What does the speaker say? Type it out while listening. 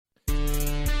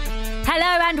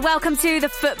Hello and welcome to the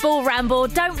Football Ramble.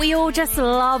 Don't we all just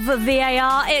love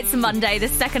VAR? It's Monday, the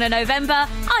 2nd of November.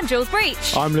 I'm Jules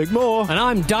Breach. I'm Luke Moore. And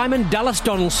I'm Diamond Dallas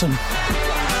Donaldson.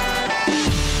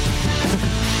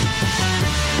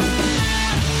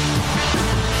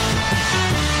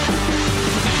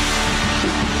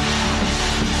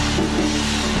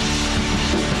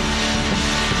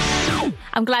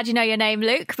 I'm glad you know your name,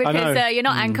 Luke, because you're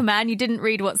not Anchorman. You didn't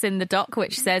read what's in the doc,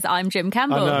 which says I'm Jim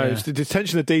Campbell. I know. The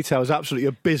attention to detail is absolutely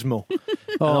abysmal.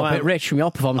 A bit rich from your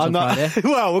performance on Friday.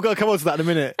 Well, we're going to come on to that in a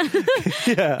minute.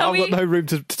 I've got no room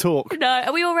to talk. No.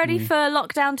 Are we all ready for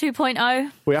Lockdown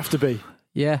 2.0? We have to be.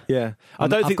 Yeah.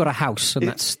 I've got a house, and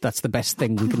that's the best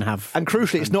thing we can have. And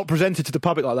crucially, it's not presented to the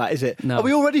public like that, is it? No. Are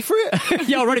we all ready for it?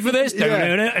 You're ready for this?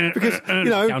 Because,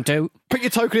 put your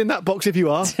token in that box if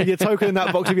you are, your token in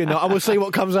that box if you're not, and we'll see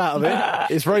what comes out of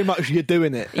it. It's very much you're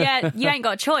doing it. Yeah, you ain't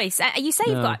got a choice. You say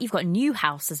you've got a new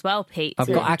house as well, Pete. I've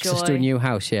got access to a new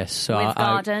house, yes. So with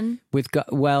garden?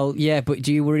 But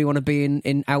do you really want to be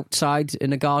in outside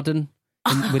in a garden?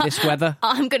 With this weather?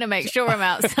 I'm going to make sure I'm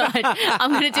outside.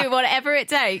 I'm going to do whatever it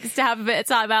takes to have a bit of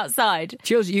time outside.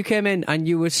 Jules, you came in and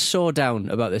you were so down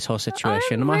about this whole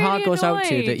situation. I'm and my heart really goes out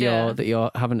to you annoyed. that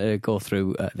you're having to go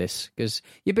through this because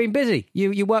you've been busy.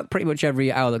 You work pretty much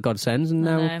every hour that God sends, and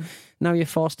now you're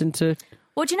forced into...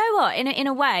 Well, do you know what? In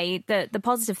a way, the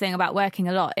positive thing about working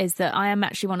a lot is that I am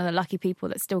actually one of the lucky people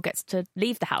that still gets to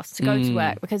leave the house to go to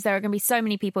work, because there are going to be so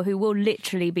many people who will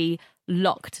literally be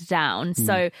locked down.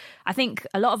 So I think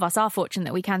a lot of us are fortunate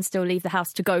that we can still leave the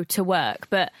house to go to work,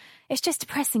 but it's just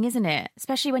depressing, isn't it?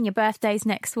 Especially when your birthday's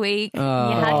next week.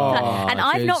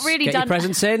 I've not really Get done your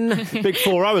presents in. Big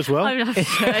 4-0 as well. I'm not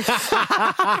sure.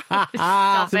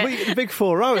 Stop it. The big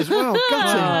 4-0 as well.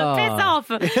 Piss off.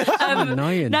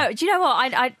 Annoying. No, do you know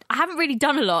what? I haven't really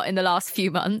done a lot in the last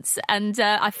few months, and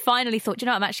I finally thought, do you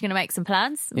know what? I'm actually going to make some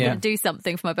plans. I'm going to do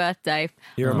something for my birthday.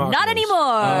 You're remarkable. Not anymore.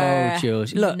 Oh,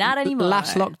 Jules. Look, not anymore.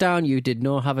 Last lockdown, you did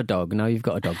not have a dog. Now you've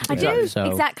got a dog. I do.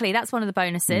 Exactly. That's one of the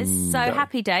bonuses. So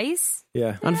happy days.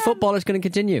 Yeah. And football is going to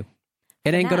continue.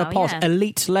 It ain't going to pause. Yeah.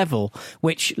 Elite level,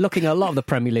 which, looking at a lot of the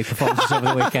Premier League performances over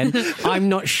the weekend, I'm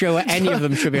not sure any of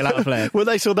them should be allowed to play. When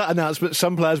they saw that announcement,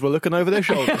 some players were looking over their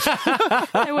shoulders.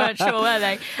 They weren't sure, were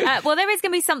they? Well, there is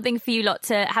going to be something for you lot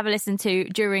to have a listen to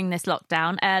during this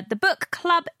lockdown. The book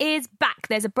club is back.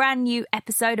 There's a brand new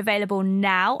episode available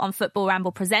now on Football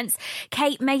Ramble Presents.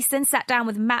 Kate Mason sat down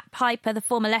with Matt Piper, the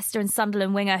former Leicester and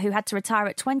Sunderland winger who had to retire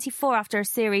at 24 after a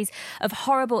series of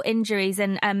horrible injuries.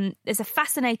 And there's a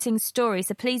fascinating story,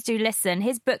 so please do listen.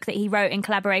 His book that he wrote in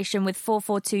collaboration with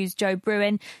 442's Joe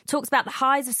Bruin talks about the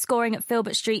highs of scoring at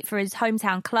Filbert Street for his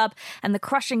hometown club and the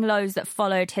crushing lows that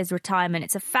followed his retirement.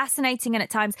 It's a fascinating and at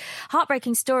times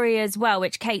heartbreaking story as well,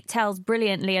 which Kate tells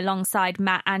brilliantly alongside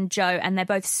Matt and Joe, and they're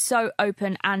both so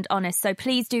open and honest. So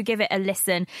please do give it a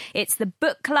listen. It's the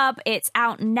book club. It's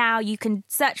out now. You can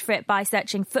search for it by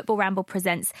searching Football Ramble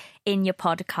Presents in your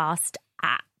podcast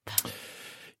app.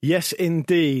 Yes,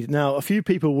 indeed. Now, a few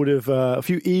people would have, a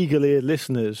few eagle-eared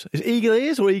listeners. Is it eagle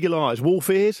ears or eagle eyes? Wolf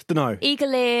ears? Don't know.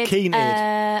 Eagle-eared.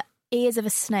 Keen-eared. Ears of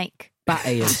a snake. Bat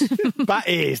ears. Bat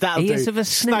ears, that'll Ears do. of a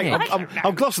snake.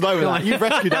 I'm glossing over that. You've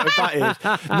rescued that with bat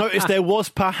ears. Notice there was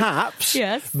perhaps,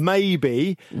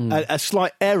 maybe, a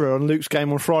slight error on Luke's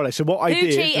game on Friday. So what I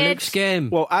did... cheated? Luke's game.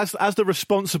 Well, as the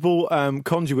responsible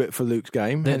conduit for Luke's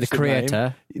game... The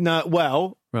creator.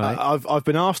 Right. I've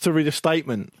been asked to read a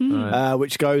statement,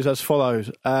 which goes as follows.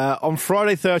 On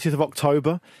Friday, 30th of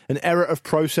October, an error of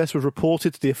process was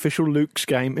reported to the official Luke's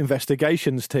Game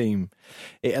investigations team.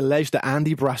 It alleged that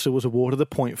Andy Brassel was awarded a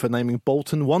point for naming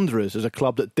Bolton Wanderers as a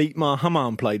club that Dietmar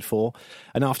Hamann played for.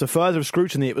 And after further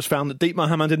scrutiny, it was found that Dietmar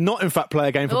Hamann did not, in fact, play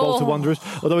a game for Bolton Wanderers,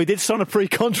 although he did sign a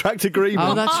pre-contract agreement.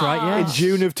 Oh, that's right, in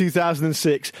June of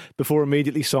 2006, before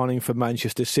immediately signing for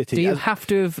Manchester City. Do you have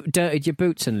to have dirtied your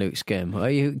boots in Luke's game?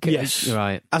 Yes.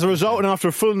 Right. As a result, and after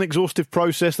a full and exhaustive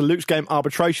process, the Luke's Game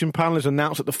arbitration panel has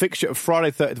announced that the fixture of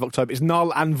Friday, 30th of October is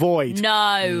null and void.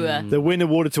 No. The win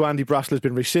awarded to Andy Brassel has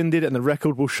been rescinded and the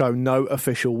record will show no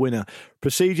official winner.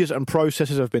 Procedures and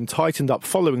processes have been tightened up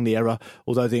following the error,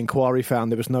 although the inquiry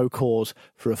found there was no cause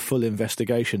for a full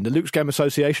investigation. The Luke's Game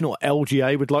Association, or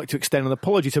LGA, would like to extend an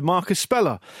apology to Marcus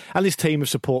Speller and his team of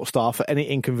support staff for any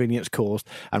inconvenience caused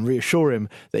and reassure him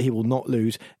that he will not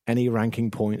lose any ranking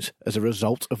points as a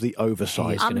result of the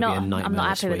oversight. I'm not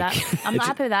happy with that. I'm not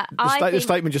happy with that. The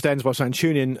statement just ends by saying,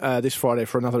 tune in this Friday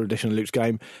for another edition of Luke's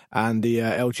Game, and the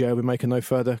LGA will be making no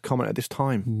further comment at this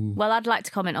time. Well, I'd like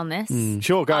to comment on this.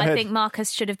 Sure, go ahead. I think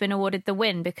Marcus should have been awarded the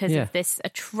win because of this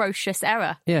atrocious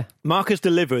error. Yeah. Marcus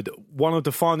delivered one of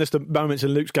the finest moments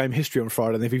in Luke's Game history on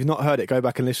Friday, and if you've not heard it, go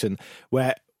back and listen,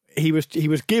 where he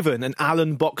was given an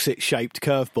Alan Boxitt shaped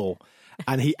curveball.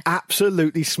 And he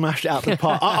absolutely smashed it out the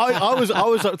park. I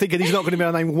was thinking he's not going to be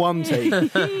able to name one team.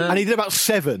 And he did about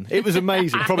 7. It was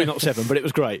amazing. Probably not 7, but it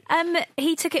was great.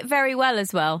 He took it very well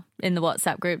as well in the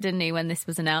WhatsApp group, didn't he, when this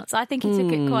was announced? I think he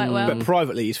took it quite well. But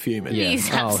privately, he's fuming. Yeah.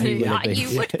 He's absolutely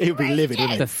he'll be livid,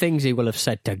 wouldn't he? The things he will have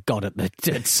said to God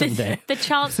at Sunday. The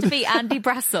chance to beat Andy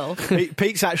Brassel.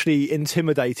 Pete's actually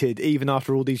intimidated, even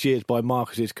after all these years, by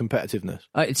Marcus's competitiveness.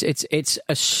 It's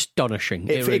astonishing.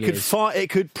 It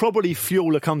could probably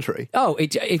fuel a country. Oh,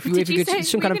 if you could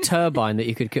some kind of turbine that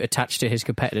you could attach to his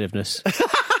competitiveness.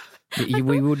 We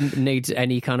wouldn't need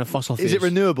any kind of fossil fuels. Is it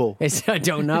renewable? I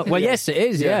don't know. Well, yes, it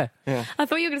is, yeah. I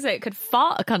thought you were going to say it could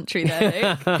fart a country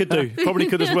there, Luke. Could do. Probably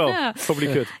could as well. Probably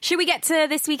could. Should we get to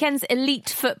this weekend's elite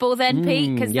football then,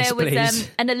 Pete? Because there was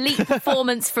an elite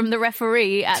performance from the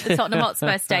referee at the Tottenham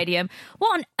Hotspur Stadium.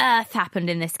 What on earth happened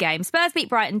in this game? Spurs beat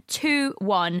Brighton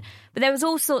 2-1, but there was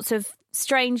all sorts of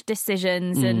strange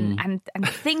decisions and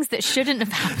things that shouldn't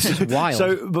have happened. Wild.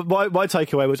 So, but my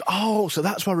takeaway was, so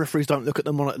that's why referees don't look at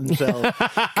the monitor themselves,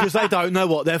 because they don't know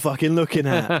what they're fucking looking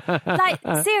at. Like,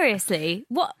 seriously,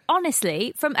 let's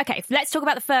talk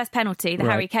about the first penalty, the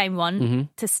Harry Kane one,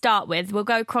 to start with. We'll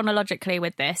go chronologically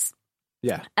with this.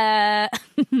 Yeah.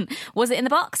 Was it in the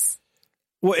box?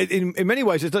 Well, in many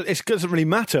ways, it doesn't really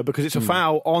matter because it's a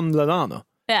foul on Lallana.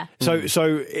 Yeah.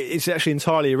 So it's actually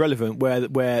entirely irrelevant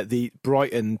where the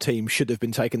Brighton team should have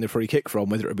been taking the free kick from,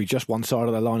 whether it be just one side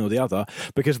of the line or the other,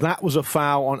 because that was a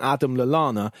foul on Adam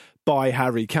Lallana by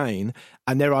Harry Kane.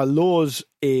 And there are laws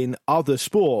in other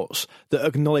sports that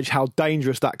acknowledge how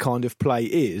dangerous that kind of play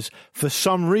is. For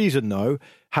some reason, though,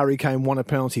 Harry Kane won a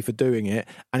penalty for doing it,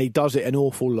 and he does it an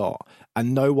awful lot.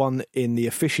 And no one in the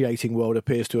officiating world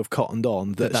appears to have cottoned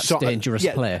on that's dangerous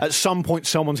play. At some point,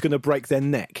 someone's going to break their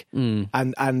neck.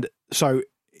 And so...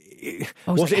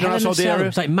 was it in outside the area?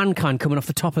 It's like mankind coming off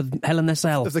the top of Hell in a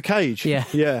Cell. Of the cage. Yeah.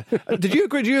 Did you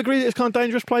agree? Do you agree that it's kind of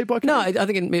dangerous play by Kane? No, I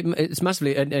think it's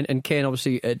massively, and Kane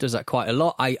obviously does that quite a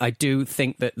lot. I do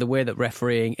think that the way that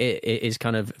refereeing is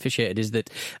kind of officiated is that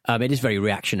it is very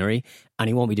reactionary, and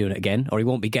he won't be doing it again, or he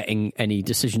won't be getting any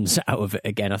decisions out of it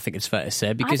again. I think it's fair to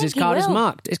say, because his card is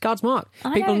marked. His card's marked.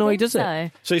 People know he does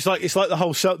it. So it's like the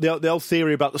whole the old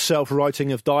theory about the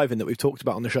self-righting of diving that we've talked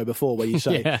about on the show before, where you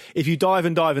say if you dive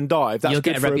and dive and dive, that's you'll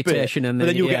good get a for reputation, and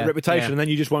then you'll get a reputation, and then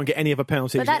you just won't get any other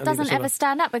penalties. But that doesn't ever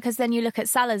stand up, because then you look at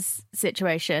Salah's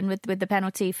situation with the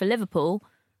penalty for Liverpool.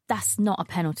 That's not a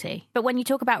penalty. But when you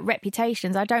talk about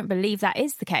reputations, I don't believe that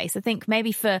is the case. I think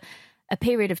maybe for a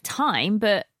period of time,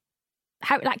 but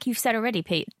like you've said already,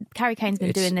 Pete, Harry Kane's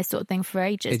been doing this sort of thing for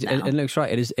ages now. It looks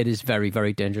right. It is very,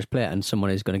 very dangerous play, and someone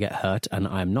is going to get hurt, and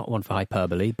I'm not one for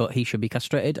hyperbole, but he should be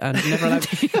castrated and never allowed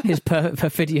his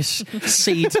perfidious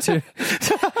seed to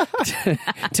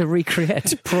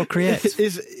procreate.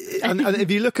 And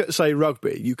if you look at, say,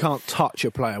 rugby, you can't touch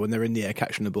a player when they're in the air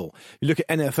catching the ball. You look at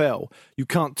NFL, you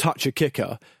can't touch a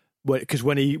kicker, because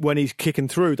when he's kicking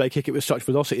through, they kick it with such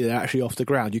velocity they're actually off the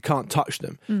ground. You can't touch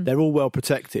them. They're all well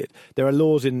protected. There are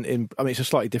laws in I mean, it's a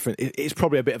slightly different. It's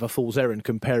probably a bit of a fool's errand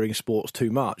comparing sports too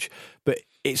much, but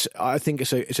I think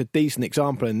it's a decent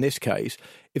example in this case.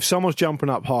 If someone's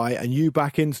jumping up high and you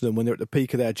back into them when they're at the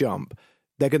peak of their jump,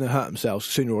 they're going to hurt themselves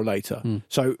sooner or later.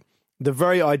 So the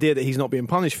very idea that he's not being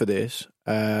punished for this,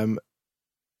 and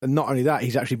not only that,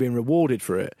 he's actually being rewarded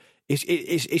for it.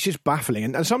 It's just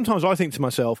baffling. And sometimes I think to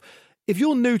myself, if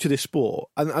you're new to this sport,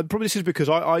 and probably this is because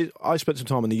I spent some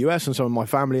time in the US, and some of my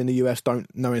family in the US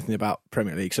don't know anything about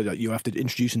Premier League, so you have to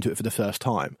introduce them to it for the first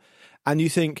time. And you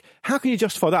think, how can you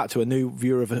justify that to a new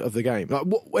viewer of the game? Like,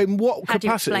 in what how capacity? Do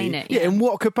you explain it? In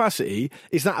what capacity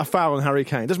is that a foul on Harry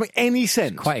Kane? It doesn't make any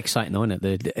sense. It's quite exciting, though, isn't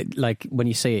it? Like when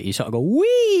you see it, you sort of go,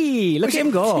 "Wee! Look at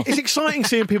him go!" It's exciting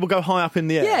seeing people go high up in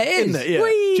the air. Yeah, it is. Isn't it? Yeah,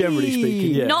 Whee! Generally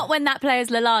speaking, yeah. Not when that player's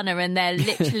Lallana and they're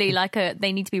literally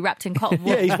they need to be wrapped in cotton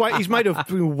wool. Yeah, he's made of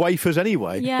wafers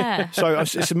anyway. Yeah. So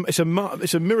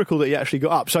it's a miracle that he actually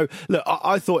got up. So look,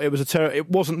 I thought it was it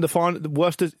wasn't the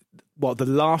worst. The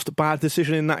last bad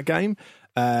decision in that game.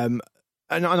 And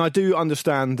I do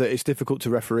understand that it's difficult to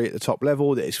referee at the top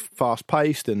level, that it's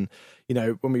fast-paced. And,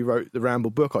 when we wrote the Ramble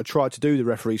book, I tried to do the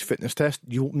referee's fitness test.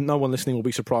 No one listening will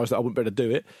be surprised that I wouldn't be able to do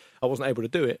it. I wasn't able to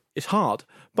do it. It's hard.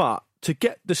 But to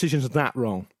get decisions that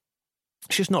wrong,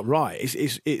 it's just not right.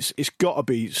 It's got to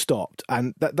be stopped.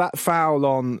 And that foul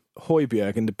on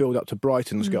Højbjerg in the build-up to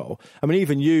Brighton's goal, I mean,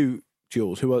 even you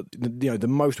Jules, who are the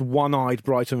most one-eyed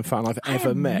Brighton fan I've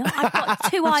ever met. I've got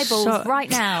two eyeballs right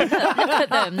now. Look at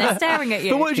them; they're staring at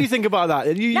you. But what did you think about that?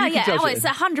 It's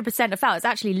 100% a foul. It's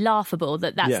actually laughable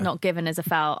that's not given as a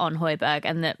foul on Højbjerg,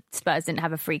 and that Spurs didn't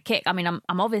have a free kick. I mean,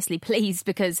 I'm obviously pleased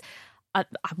because I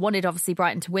wanted obviously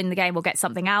Brighton to win the game or get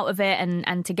something out of it,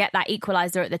 and to get that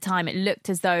equaliser at the time, it looked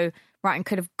as though Brighton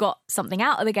could have got something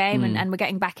out of the game, and we're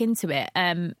getting back into it.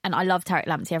 And I love Tariq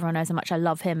Lamptey. Everyone knows how much I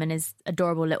love him and his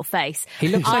adorable little face. He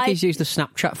looks like he's used the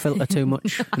Snapchat filter too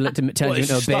much. Let him turn you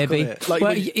into a baby.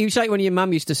 He was like when your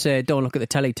mum used to say, "Don't look at the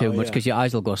telly too much because your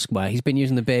eyes will go square." He's been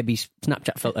using the baby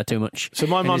Snapchat filter too much. So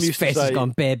my mum used to say, has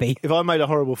gone baby. If I made a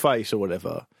horrible face or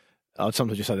whatever, I'd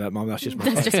sometimes just say that, Mum, that's just my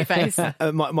That's just your face.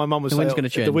 My mum would say, wind's going to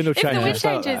change. The wind will If change. the wind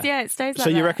changes, it stays like that. So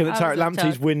you reckon that Tariq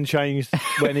Lamptey's wind changed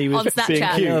when he was on being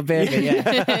Snapchat. cute? Baby,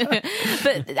 yeah.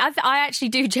 But I actually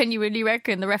do genuinely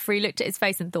reckon the referee looked at his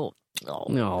face and thought,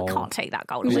 No. I can't take that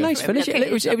goal. It was a nice finish.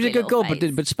 It was a good goal,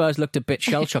 face. but Spurs looked a bit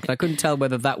shell-shocked. I couldn't tell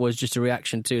whether that was just a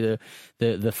reaction to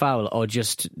the foul or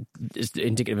just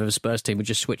indicative of a Spurs team would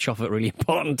just switch off at really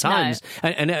important times. No.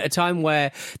 And at a time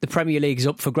where the Premier League's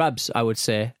up for grabs, I would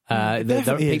say.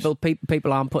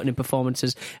 People aren't putting in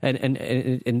performances,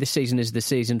 and this season is the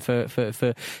season for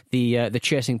the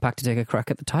chasing pack to take a crack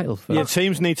at the title.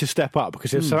 Teams need to step up,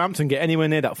 because if Southampton get anywhere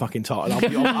near that fucking title,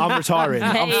 I'm retiring.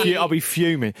 I'll be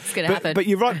fuming. But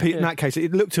you're right, Pete, in that case.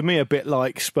 It looked to me a bit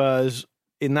like Spurs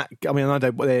in that. I mean, I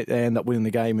know they end up winning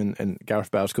the game, and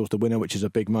Gareth Bale scores the winner, which is a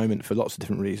big moment for lots of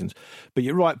different reasons. But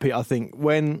you're right, Pete. I think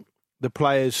when the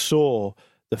players saw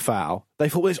the foul, they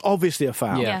thought, well, it's obviously a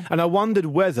foul. Yeah. And I wondered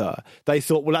whether they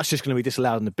thought, well, that's just going to be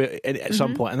disallowed at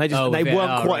some point. And they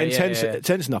weren't quite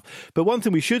intense enough. But one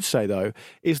thing we should say, though,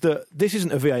 is that this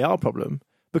isn't a VAR problem.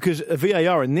 Because a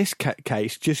VAR in this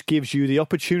case just gives you the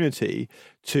opportunity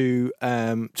to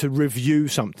review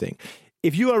something.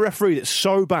 If you are a referee that's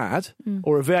so bad,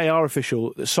 or a VAR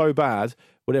official that's so bad,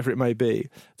 whatever it may be,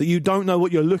 that you don't know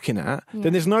what you're looking at,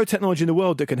 then there's no technology in the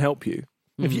world that can help you.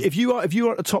 If you are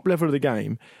at the top level of the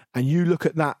game and you look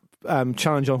at that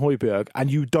challenge on Højbjerg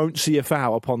and you don't see a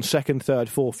foul upon second, third,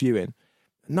 fourth viewing,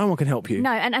 no one can help you.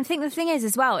 No, and I think the thing is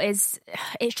as well is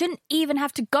it shouldn't even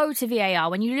have to go to VAR.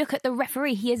 When you look at the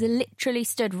referee, he has literally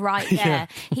stood right there. Yeah.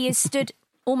 He has stood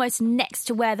almost next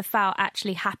to where the foul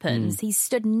actually happens. He's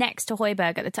stood next to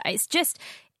Højbjerg at the time. It's just,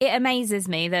 it amazes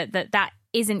me that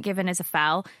isn't given as a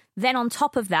foul. Then on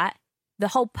top of that, the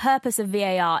whole purpose of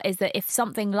VAR is that if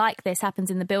something like this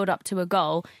happens in the build-up to a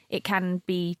goal, it can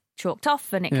be chalked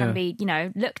off and it can be,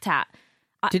 looked at.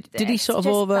 Did he sort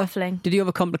of did he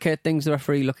overcomplicate things, the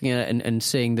referee, looking at it and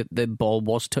seeing that the ball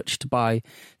was touched by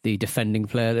the defending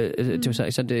player to a certain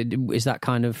extent? Is that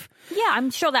kind of... Yeah,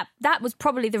 I'm sure that was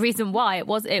probably the reason why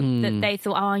that they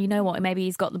thought, oh, you know what, maybe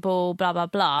he's got the ball, blah, blah,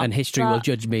 blah. And history will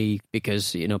judge me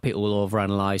because, people will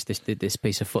overanalyse this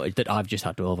piece of footage that I've just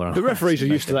had to overanalyse. The referees are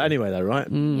used to that anyway, though, right?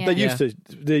 They're used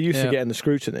to getting the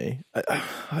scrutiny.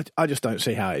 I just don't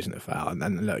see how it isn't a foul.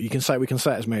 And look, we can say it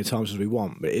as many times as we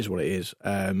want, but it is what it is.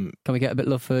 Can we get a bit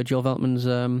of love for Joe Veltman's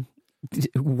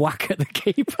whack at the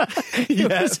keeper? It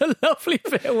was a lovely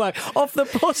bit of whack off the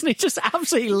post, and he just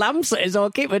absolutely lamps at his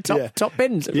own keeper top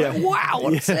bins. Like, wow,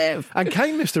 what a save! And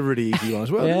Kane missed a really easy one as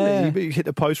well. Didn't he? He hit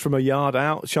the post from a yard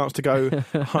out, chance to go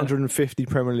 150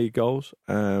 Premier League goals.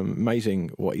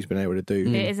 Amazing what he's been able to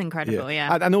do. It is incredible,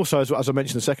 And also, as I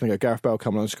mentioned a second ago, Gareth Bale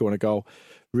coming on and scoring a goal.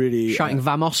 Really shouting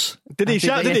Vamos. Did he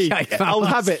shout? Did he? Old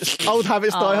habits die.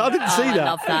 I didn't see that. I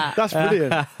love that. That's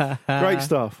brilliant. Great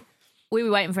stuff. We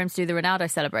were waiting for him to do the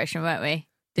Ronaldo celebration, weren't we?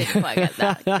 Didn't quite get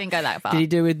that. Didn't go that far. Did he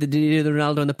do the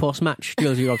Ronaldo in the post match?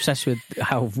 Jules, you're obsessed with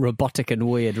how robotic and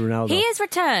weird Ronaldo. He has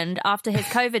returned after his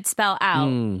COVID spell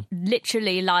out,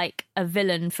 literally like a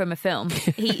villain from a film.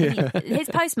 His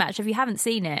post match, if you haven't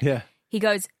seen it, he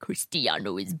goes,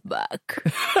 "Cristiano is back."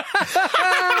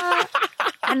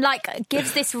 And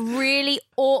gives this really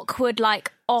awkward,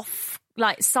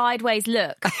 sideways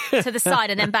look to the side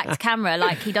and then back to camera,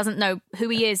 like he doesn't know who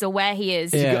he is or where he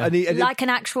is, like an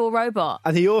actual robot.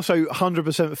 And he also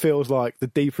 100% feels like the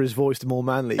deeper his voice, the more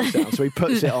manly he sounds. So he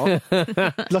puts it on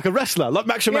like a wrestler, like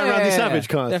Macho Man Randy Savage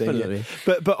kind of definitely.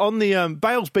 thing. But on the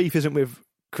Bale's beef isn't with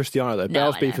Cristiano though.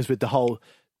 Bale's beef is with the whole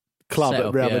club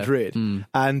at Real Madrid,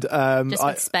 and just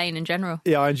with Spain in general.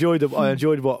 Yeah, I enjoyed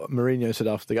what Mourinho said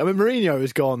after the game. I mean, Mourinho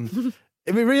has gone.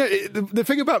 I mean, the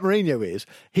thing about Mourinho is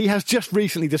he has just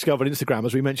recently discovered Instagram,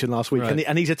 as we mentioned last week,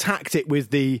 and he's attacked it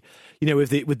with the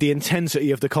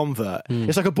intensity of the convert.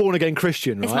 It's like a born again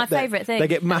Christian, right? It's my favourite thing. They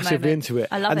get massively into it.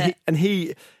 I love it.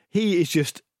 He is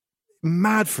just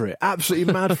mad for it,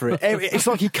 absolutely mad for it. It's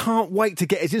like he can't wait to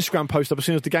get his Instagram post up as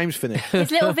soon as the game's finished. His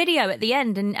little video at the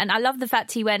end, and I love the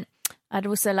fact he went, I'd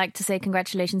also like to say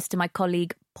congratulations to my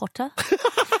colleague Potter.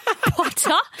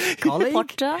 Potter? Colleague?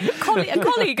 Potter? A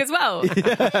colleague as well. Yeah.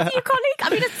 Is he a colleague? I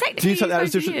mean, it's technically Do you take that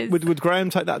as would Graham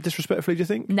take that disrespectfully, do you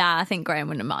think? Nah, I think Graham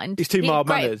wouldn't mind. He's too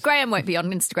mild-mannered. Graham won't be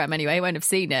on Instagram anyway. He won't have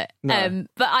seen it. No.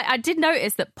 But I did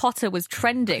notice that Potter was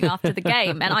trending after the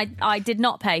game, and I did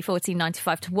not pay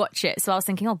 $14.95 to watch it. So I was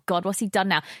thinking, oh God, what's he done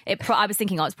now? I was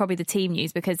thinking, it's probably the team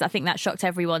news, because I think that shocked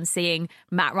everyone, seeing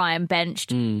Matt Ryan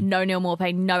benched, no Neil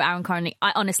Maupay, no Aaron Connolly.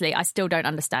 I still don't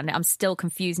understand it. I'm still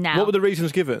confused now. What were the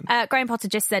reasons given? Graham Potter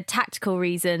just said tactical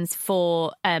reasons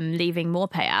for leaving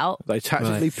Maupay out. They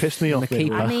tactically pissed me off.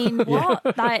 I mean, what?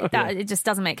 It just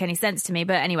doesn't make any sense to me.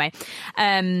 But anyway,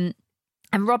 and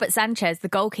Robert Sanchez, the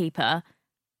goalkeeper,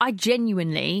 I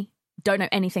genuinely don't know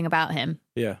anything about him.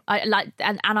 Yeah,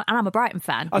 and I'm a Brighton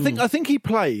fan. I think he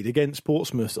played against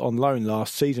Portsmouth on loan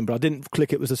last season, but I didn't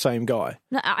click it was the same guy.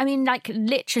 No, I mean,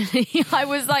 literally, I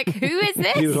was like, who is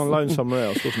this? He was on loan somewhere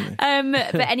else, wasn't he?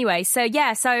 But anyway, so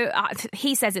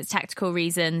he says it's tactical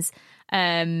reasons.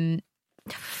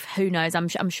 Who knows?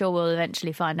 I'm sure we'll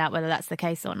eventually find out whether that's the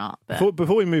case or not. But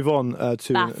before we move on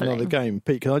to another game,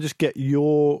 Pete, can I just get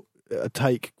your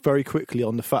take very quickly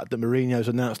on the fact that Mourinho's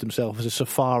announced himself as a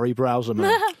Safari browser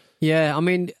man? Yeah, I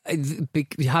mean,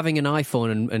 having an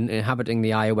iPhone and inhabiting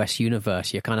the iOS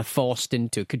universe, you're kind of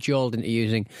cajoled into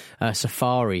using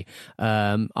Safari.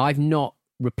 I've not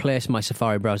replaced my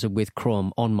Safari browser with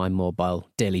Chrome on my mobile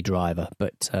daily driver,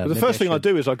 but the first thing I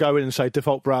do is I go in and say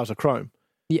default browser Chrome.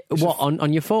 Yeah, what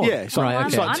on your phone? Yeah, right.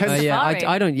 Okay. I'm Safari.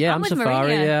 I don't. Yeah, I'm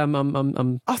Safari. Yeah,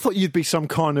 I'm. I thought you'd be some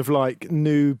kind of like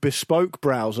new bespoke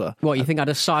browser. What, you think I'd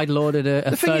have sideloaded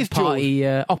a third-party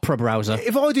Opera browser?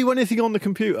 If I do anything on the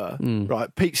computer,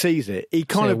 right, Pete sees it. He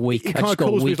kind of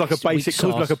calls me like a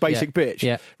basic bitch.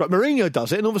 Yeah. Right, Mourinho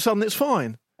does it, and all of a sudden it's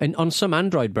fine. And on some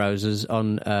Android browsers,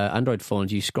 on Android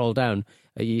phones, you scroll down,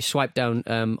 you swipe down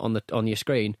on your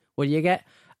screen. What do you get?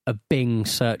 A Bing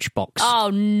search box. Oh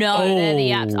no, they're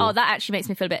the apps. Oh, that actually makes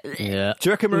me feel a bit. Yeah. Do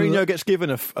you reckon Mourinho gets given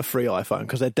a free iPhone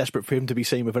because they're desperate for him to be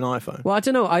seen with an iPhone? Well, I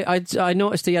don't know. I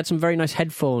noticed he had some very nice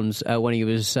headphones when he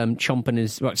was chomping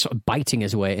sort of biting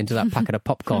his way into that packet of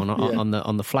popcorn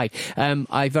on the flight.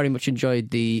 I very much enjoyed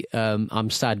the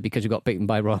I'm sad because we got beaten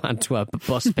by Royal Antwerp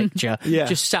bus picture. Yeah.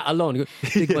 Just sat alone.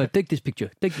 Dig this picture.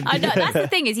 I know, that's the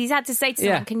thing, is he's had to say to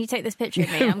someone, can you take this picture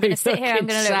of me? I'm going to sit here. I'm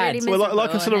going to look really miserable. Well,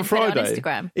 like I said on Friday.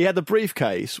 On he had the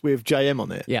briefcase with JM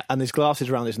on it, and his glasses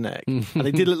around his neck, and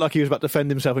he did look like he was about to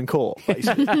defend himself in court.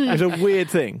 Basically. It was a weird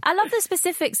thing. I love the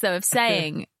specifics though of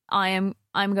saying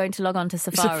I'm going to log on to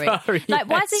Safari. Like,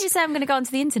 why doesn't you say I'm going to go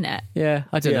onto the internet? Yeah,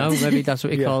 I don't know. Maybe that's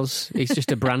what he calls. He's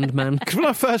just a brand man. Because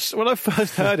when I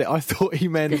first heard it, I thought he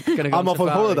meant I'm off on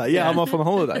holiday. Yeah, I'm off on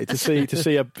holiday to see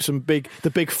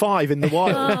the big five in the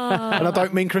wild. And I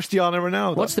don't mean Cristiano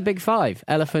Ronaldo. What's the big five?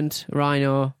 Elephant,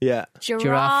 rhino,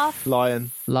 giraffe,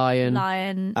 lion,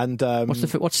 and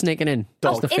what's sneaking in?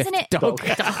 Dog. Isn't it dog?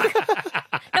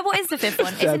 No, what is the fifth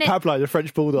one? Isn't it Pablo, the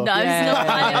French bulldog? No, it's not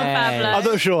Pablo. I'm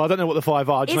not sure. I don't know what the five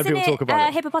are. Just maybe we'll talk about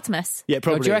it. Hippopotamus? Yeah,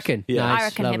 probably. Do you reckon? Yeah. Nice, I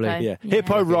reckon lovely. hippo. Yeah.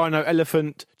 Hippo, rhino,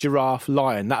 elephant, giraffe,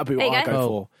 lion. That would be what I'd go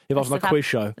for if I was on a quiz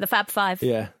show. The Fab Five.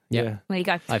 Yeah. There you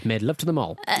go. I've made love to them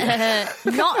all.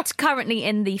 Not currently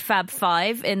in the Fab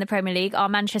Five in the Premier League are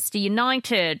Manchester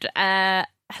United.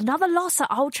 Another loss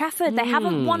at Old Trafford. They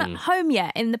haven't won at home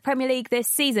yet in the Premier League this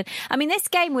season. I mean, this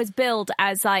game was billed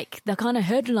as like the kind of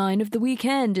headline of the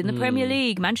weekend in the Premier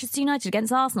League. Manchester United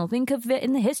against Arsenal. Think of it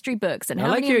in the history books. And I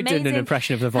like you doing an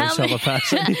impression of the voiceover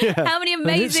person. How many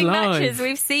amazing matches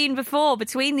we've seen before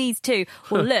between these two.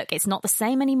 Well, look, it's not the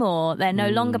same anymore. They're no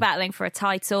longer battling for a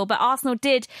title. But Arsenal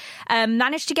did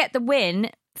manage to get the win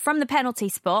from the penalty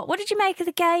spot. What did you make of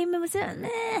the game? Was it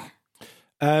meh?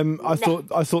 I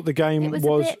thought the game was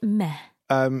a bit meh.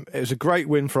 It was a great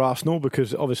win for Arsenal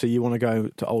because obviously you want to go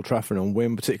to Old Trafford and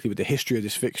win, particularly with the history of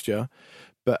this fixture.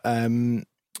 But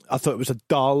I thought it was a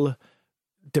dull,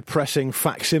 depressing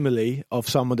facsimile of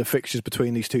some of the fixtures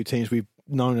between these two teams we've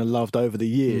known and loved over the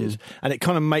years. And it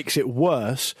kind of makes it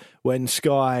worse when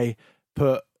Sky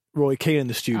put Roy Keane in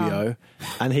the studio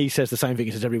and he says the same thing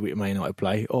he says every week at Man United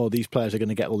play, these players are going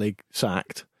to get the league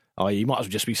sacked. You might as well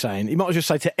just be saying, you might as well just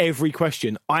say to every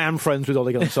question, I am friends with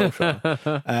Ole Gunnar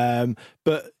Solskjaer.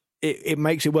 But it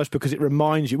makes it worse because it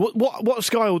reminds you, what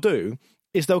Sky will do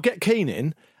is they'll get Keane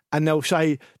in and they'll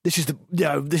say, this is an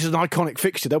iconic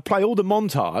fixture. They'll play all the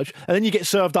montage, and then you get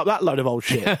served up that load of old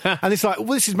shit. And it's like,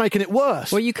 well, this is making it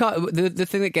worse. Well, you can't. The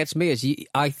thing that gets me is,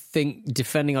 I think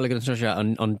defending Ole Gunnar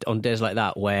Solskjaer on days like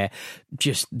that, where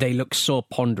just they look so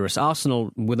ponderous.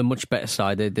 Arsenal with a much better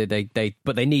side,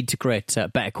 but they need to create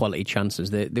better quality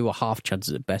chances. They were half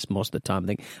chances at best most of the time. I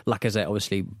think Lacazette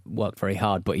obviously worked very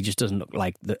hard, but he just doesn't look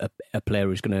like a player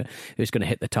who's going to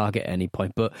hit the target at any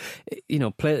point. But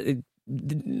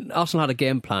Arsenal had a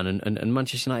game plan, and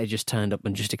Manchester United just turned up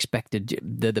and just expected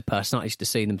the personalities to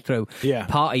see them through. Yeah.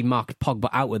 Partey marked Pogba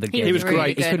out with the game. He was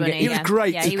great. He was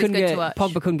great. Yeah, he was good to watch.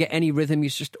 Pogba couldn't get any rhythm.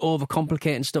 He's just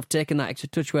overcomplicating stuff, taking that extra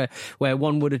touch where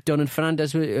one would have done. And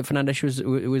Fernandes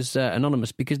was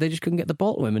anonymous because they just couldn't get the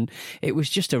ball to him. And it was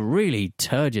just a really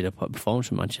turgid performance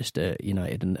from Manchester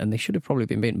United, and they should have probably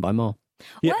been beaten by more.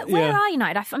 Where are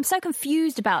United? I'm so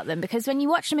confused about them, because when you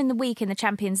watch them in the week in the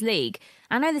Champions League,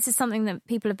 I know this is something that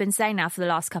people have been saying now for the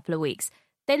last couple of weeks,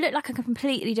 they look like a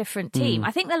completely different team. I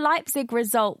think the Leipzig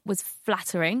result was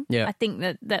flattering. Yeah. I think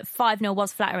that 5-0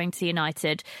 was flattering to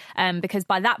United, because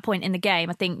by that point in the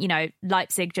game, I think,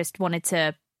 Leipzig just wanted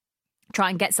to try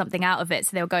and get something out of it. So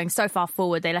they were going so far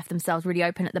forward, they left themselves really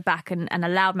open at the back and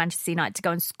allowed Manchester United to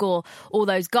go and score all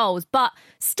those goals. But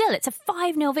still, it's a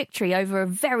 5-0 victory over a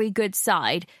very good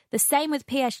side. The same with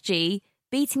PSG,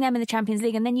 beating them in the Champions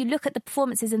League. And then you look at the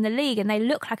performances in the league and they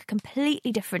look like a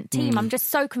completely different team. I'm just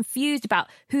so confused about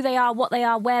who they are, what they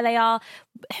are, where they are,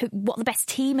 what the best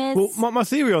team is. Well, my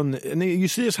theory on, and you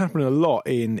see this happening a lot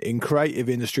in creative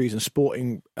industries and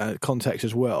sporting context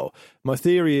as well. My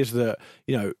theory is that,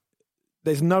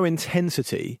 there's no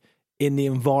intensity in the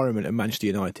environment at Manchester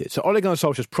United. So Ole Gunnar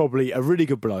Solskjaer is probably a really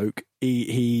good bloke.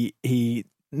 He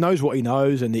knows what he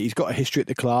knows, and he's got a history at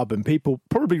the club, and people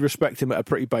probably respect him at a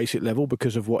pretty basic level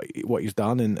because of what he's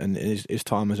done and his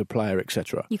time as a player,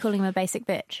 etc. You calling him a basic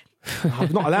bitch?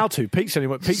 I'm not allowed to. Pete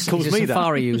calls me that.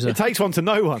 Safari user. It takes one to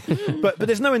know one. But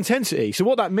there's no intensity. So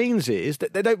what that means is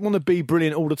that they don't want to be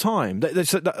brilliant all the time.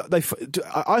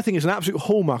 I think it's an absolute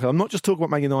hallmark. I'm not just talking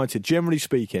about Man United. Generally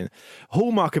speaking,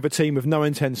 hallmark of a team with no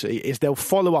intensity is they'll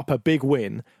follow up a big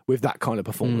win with that kind of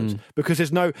performance because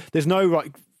there's no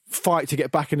like fight to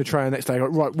get back in the train the next day.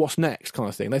 Like, right, what's next? Kind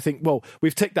of thing. They think, well,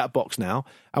 we've ticked that box now,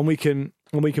 and we can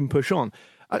push on.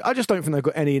 I just don't think they've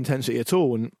got any intensity at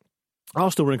all. And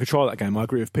Arsenal were in control of that game. I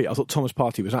agree with Pete. I thought Thomas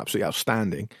Partey was absolutely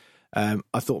outstanding.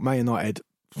 I thought Man United,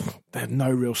 they had no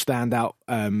real standout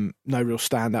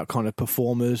kind of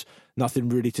performers. Nothing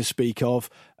really to speak of.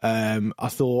 I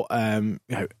thought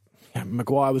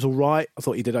Maguire was all right. I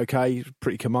thought he did okay.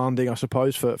 Pretty commanding, I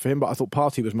suppose, for him. But I thought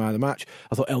Partey was man of the match.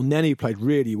 I thought El Neni played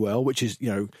really well, which is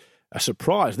a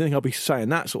surprise. I didn't think I'd be saying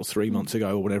that sort of 3 months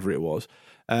ago or whatever it was.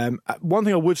 One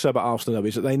thing I would say about Arsenal though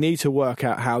is that they need to work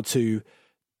out how to.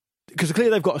 Because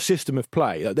clearly they've got a system of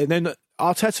play. Then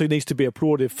Arteta needs to be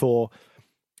applauded for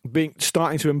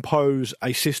starting to impose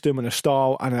a system and a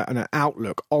style and an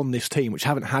outlook on this team, which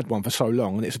haven't had one for so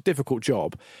long, and it's a difficult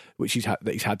job which he's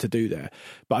had to do there.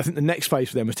 But I think the next phase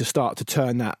for them is to start to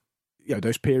turn that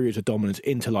those periods of dominance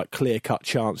into like clear cut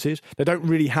chances. They don't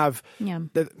really have. Yeah.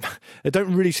 They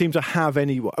don't really seem to have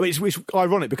any. I mean, it's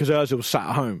ironic because Ozil was sat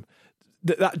at home.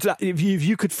 That if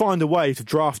you could find a way of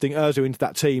drafting Ozil into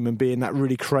that team and being that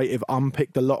really creative,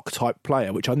 unpick the lock type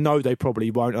player, which I know they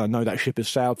probably won't. I know that ship has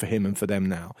sailed for him and for them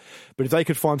now. But if they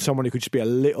could find someone who could just be a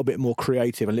little bit more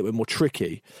creative, a little bit more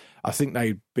tricky, I think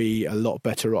they'd be a lot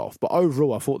better off. But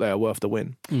overall, I thought they were worth the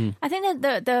win. I think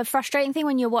that the frustrating thing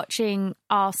when you're watching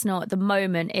Arsenal at the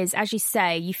moment is, as you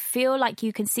say, you feel like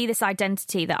you can see this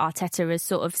identity that Arteta has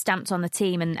sort of stamped on the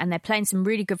team, and they're playing some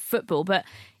really good football, but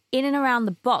in and around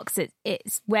the box,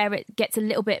 it's where it gets a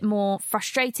little bit more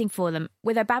frustrating for them.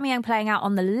 With Aubameyang playing out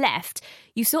on the left,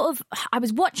 I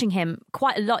was watching him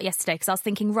quite a lot yesterday because I was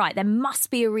thinking, right, there must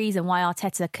be a reason why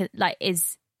Arteta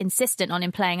is insistent on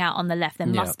him playing out on the left. There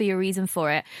must be a reason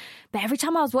for it. But every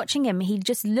time I was watching him, he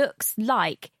just looks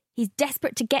like he's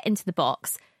desperate to get into the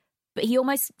box, but he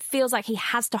almost feels like he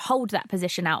has to hold that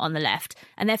position out on the left,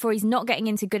 and therefore he's not getting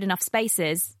into good enough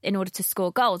spaces in order to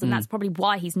score goals, and that's probably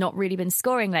why he's not really been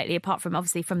scoring lately, apart from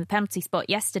obviously from the penalty spot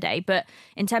yesterday. But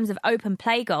in terms of open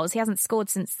play goals, he hasn't scored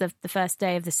since the first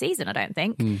day of the season, I don't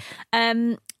think.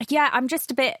 I'm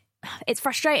just a bit... It's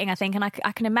frustrating, I think, and I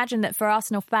can imagine that for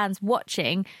Arsenal fans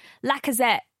watching,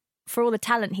 Lacazette, for all the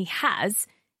talent he has,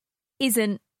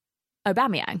 isn't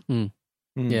Aubameyang.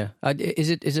 Yeah. Is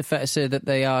it fair to say that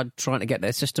they are trying to get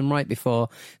their system right before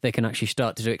they can actually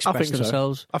start to express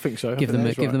themselves? I think so. Give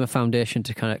them a foundation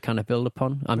to kind of build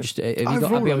upon. I'm just. Have you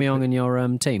got Aubameyang in your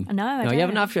team? No, I don't. You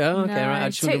haven't have you? Oh, okay, no, right. I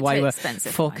just wondered why you were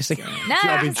focusing. No,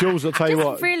 I mean, Jules, I'll tell you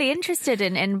what. I'm really interested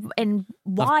in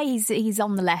why he's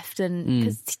on the left, and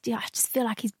because I just feel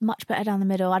like he's much better down the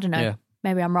middle. I don't know. Yeah.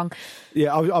 Maybe I'm wrong.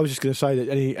 Yeah, I was just going to say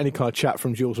that any kind of chat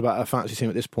from Jules about her fantasy team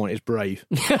at this point is brave.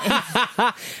 I've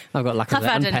got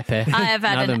Lacazette and Pepe. I have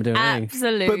had an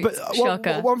absolute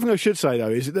shocker. One thing I should say,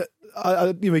 though, is that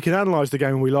we can analyse the game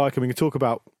and we like and we can talk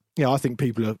about, I think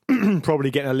people are probably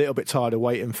getting a little bit tired of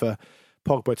waiting for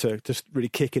Pogba to just really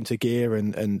kick into gear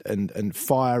and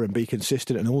fire and be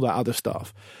consistent and all that other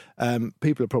stuff.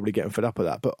 People are probably getting fed up with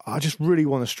that. But I just really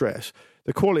want to stress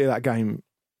the quality of that game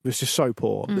was just so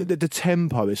poor. The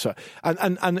tempo is so...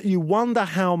 And you wonder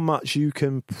how much you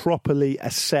can properly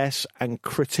assess and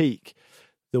critique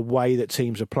the way that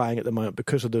teams are playing at the moment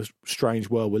because of the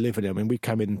strange world we're living in. I mean, we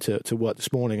came into work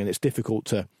this morning and it's difficult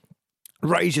to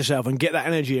raise yourself and get that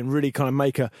energy and really kind of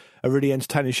make a really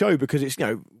entertaining show because it's,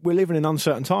 we're living in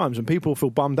uncertain times and people feel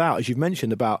bummed out, as you've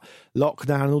mentioned, about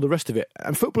lockdown and all the rest of it.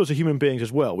 And footballers are human beings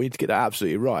as well. We need to get that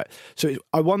absolutely right. So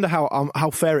I wonder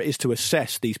how fair it is to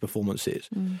assess these performances.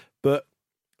 But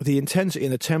the intensity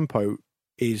and the tempo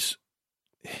is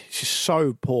just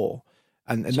so poor.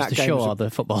 And it's that just a game show of the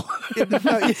football.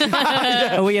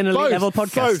 Yeah. Are we in a elite level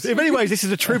podcast? Both. In many ways, this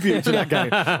is a tribute to that game.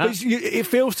 But it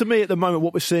feels to me at the moment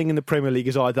what we're seeing in the Premier League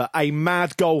is either a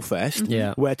mad goal fest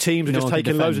where teams are just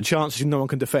taking loads of chances and no one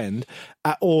can defend,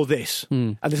 or this.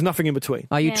 And there's nothing in between.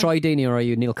 Are you Troy Deeney or are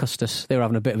you Neil Custis? They were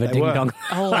having a bit of a ding-dong.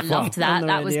 Oh, I loved that.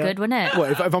 That was good, wasn't it?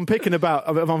 Well, if I'm picking if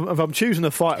I'm choosing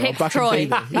a fighter, pick I'm back Troy.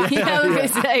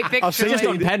 Pick Troy. Just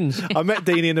on pens. I met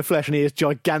Deeney in the flesh and he is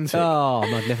gigantic. Oh,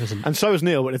 magnificent. And so is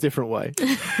Neil, but in a different way.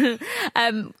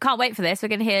 Can't wait for this. We're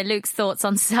going to hear Luke's thoughts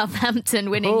on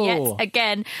Southampton winning yet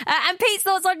again. And Pete's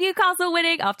thoughts on Newcastle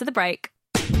winning after the break.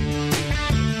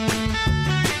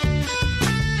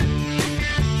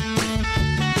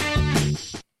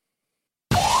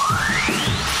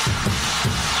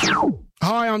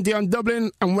 Hi, I'm Dion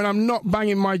Dublin, and when I'm not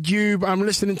banging my dube, I'm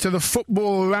listening to the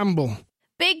Football Ramble.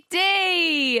 Big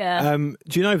D! Do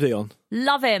you know Dion?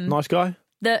 Love him. Nice guy?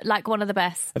 One of the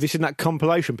best. Have you seen that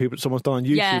compilation someone's done on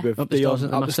YouTube of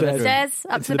Dion up to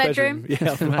the bedroom?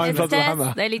 Yeah, from home to the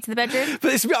hammer. They lead to the bedroom.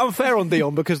 But it's a bit unfar on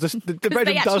Dion because the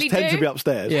bedroom does tend to be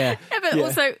upstairs. Yeah, but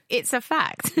also it's a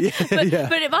fact. But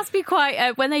it must be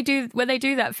quite when they do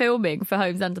that filming for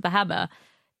Homes Under the Hammer.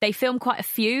 They film quite a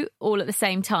few all at the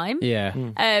same time. Yeah.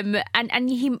 And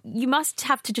you must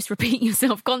have to just repeat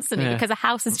yourself constantly because a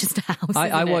house is just a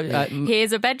house.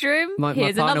 Here's a bedroom.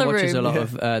 Here's another room. My partner watches a lot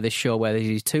of this show where there's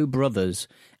these two brothers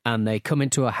and they come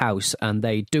into a house and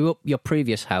they do up your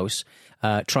previous house,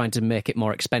 trying to make it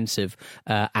more expensive,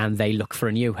 and they look for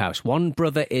a new house. One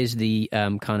brother is the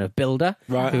kind of builder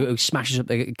who smashes up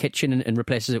the kitchen and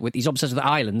replaces it with... He's obsessed with the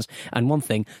islands, and one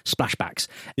thing, splashbacks.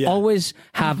 Yeah. Always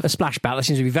have a splashback. That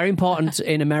seems to be very important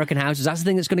in American houses. That's the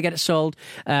thing that's going to get it sold,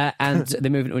 and they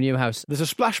move into a new house. There's a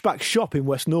splashback shop in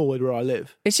West Norwood where I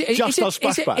live. Is it a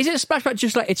splashback? Is it a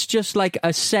splashback it's just like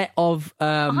a set of...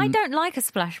 I don't like a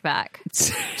splashback.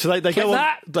 So they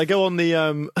go on the...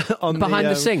 on behind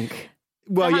the sink.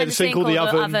 Well, the sink or the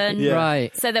oven. Yeah.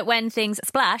 Right. So that when things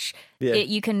splash,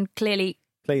 you can clearly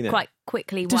clean it quite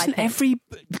quickly. Doesn't every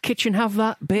kitchen have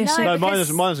that basin? No, mine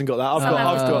hasn't got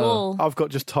that. I've got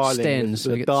just tiling, stains,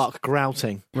 with dark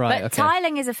grouting. Right, but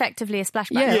tiling is effectively a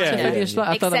splashback.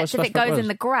 Except if it goes in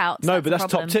the grout. No, but that's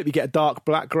top tip. You get a dark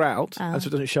black grout, and so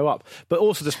it doesn't show up. But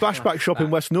also, the splashback shop in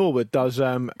West Norwood does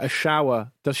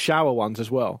shower ones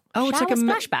as well. Oh, it's like a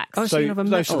splashback.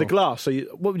 So the glass. So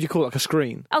what would you call it? Like a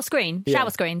screen? Oh, screen. Shower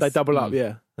screens. They double up,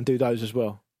 and do those as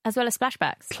well. As well as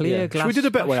splashbacks. Clear glass. Should we do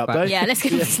the Betway update? Yeah,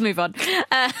 let's move on.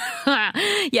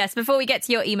 Yes, before we get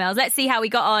to your emails, let's see how we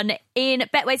got on in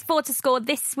Betway's 4 to Score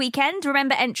this weekend.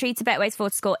 Remember, entry to Betway's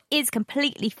 4 to Score is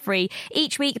completely free.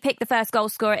 Each week, pick the first goal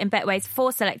scorer in Betway's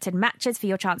 4 selected matches for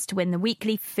your chance to win the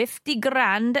weekly 50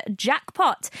 grand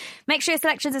jackpot. Make sure your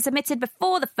selections are submitted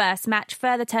before the first match.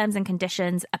 Further terms and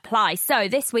conditions apply. So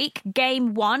this week,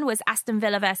 game 1 was Aston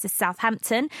Villa versus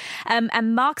Southampton.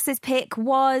 And Marcus's pick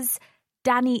was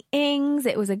Danny Ings.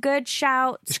 It was a good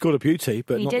shout. He scored a beauty,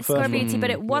 but he not did the first score a beauty, but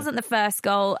it wasn't the first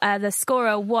goal. The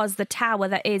scorer was the tower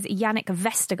that is Yannick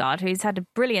Vestergaard, who's had a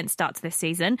brilliant start to this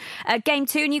season. Game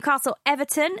 2,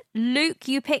 Newcastle-Everton. Luke,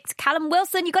 you picked Callum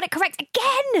Wilson. You got it correct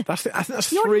again. I think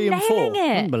that's You're 3 and 4.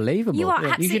 It. Unbelievable.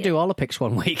 You should do all the picks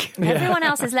one week. Everyone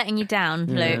else is letting you down,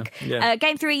 Luke.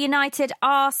 Game 3,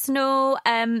 United-Arsenal.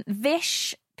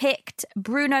 Vish picked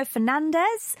Bruno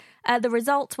Fernandes. The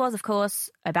result was, of course,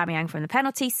 Aubameyang from the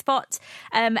penalty spot.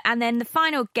 And then the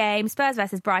final game, Spurs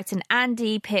versus Brighton,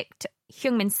 Andy picked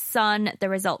Heung-min Son. The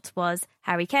result was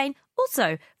Harry Kane,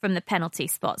 also from the penalty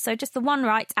spot. So just the one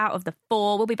right out of the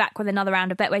 4. We'll be back with another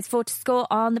round of Betway's 4 to Score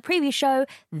on the preview show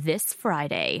this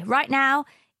Friday. Right now,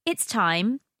 it's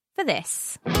time for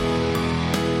this.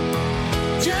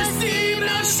 Just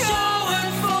email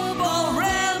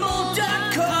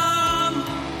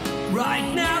show@footballramble.com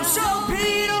right now. So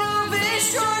Peter,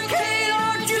 Vish, or Kate,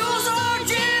 or Jules, or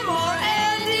Jim, or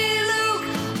Andy, Luke,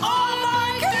 all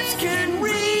my kids can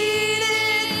read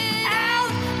it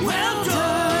out. Well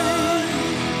done.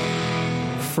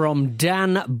 From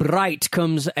Dan Bright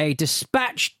comes a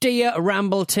dispatch. Dear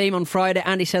Ramble team, on Friday,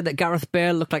 Andy said that Gareth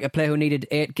Bale looked like a player who needed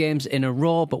 8 games in a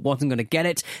row but wasn't going to get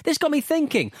it. This got me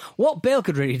thinking, what Bale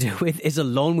could really do with is a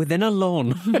loan within a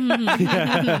loan.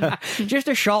 Just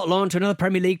a short loan to another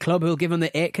Premier League club who'll give him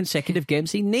the 8 consecutive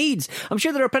games he needs. I'm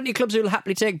sure there are plenty of clubs who'll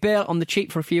happily take Bale on the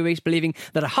cheap for a few weeks, believing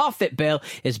that a half-fit Bale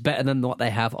is better than what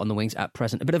they have on the wings at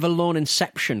present. A bit of a loan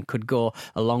inception could go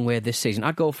a long way this season.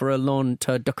 I'd go for a loan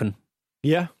to Ducken.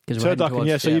 Yeah, turducken,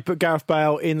 yeah. So you put Gareth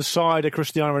Bale inside a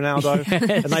Cristiano Ronaldo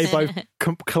and they both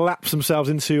collapse themselves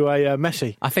into a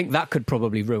Messi. I think that could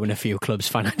probably ruin a few clubs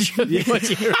financially. What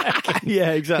do you reckon?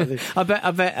 Yeah, exactly. I bet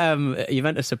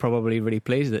Juventus are probably really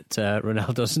pleased that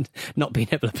Ronaldo's not been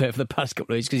able to play for the past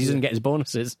couple of weeks because he doesn't get his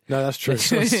bonuses. No, that's true.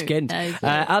 So skinned.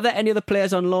 Are there any other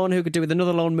players on loan who could do with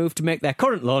another loan move to make their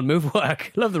current loan move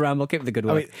work? Love the Ramble, keep up the good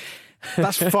work. I mean,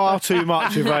 that's far too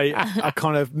much of a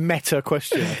kind of meta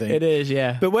question, I think. It is,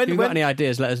 yeah. But if you've got any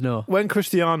ideas, let us know. When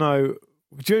Cristiano,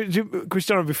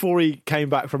 before he came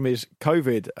back from his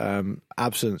COVID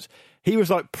absence, he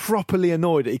was like properly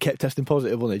annoyed that he kept testing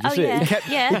positive, wasn't he? Did you see it?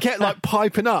 He kept like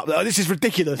piping up. Oh, this is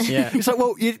ridiculous. Yeah. It's like,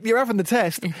 well, you're having the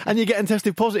test and you're getting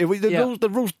tested positive. The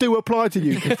rules do apply to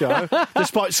you, Cristiano,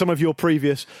 despite some of your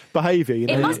previous behaviour. You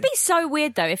know? It must be so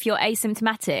weird though if you're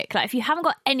asymptomatic. Like if you haven't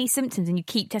got any symptoms and you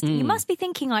keep testing, you must be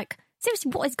thinking like,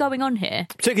 seriously, what is going on here?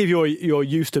 Particularly if you're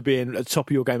used to being at the top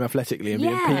of your game athletically and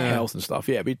being peak health and stuff.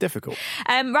 Yeah, it'd be difficult.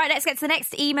 Right, let's get to the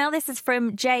next email. This is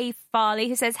from Jay Farley,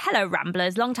 who says, hello,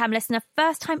 Ramblers, long-time listener,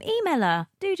 first-time emailer.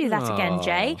 Do that again,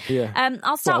 Jay. Yeah.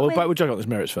 I'll start with... We'll judge on his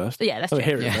merits first. Yeah, that's true.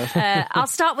 Hear it first. I'll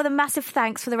start with a massive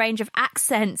thanks for the range of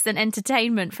accents and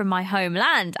entertainment from my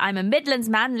homeland. I'm a Midlands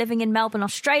man living in Melbourne,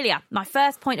 Australia. My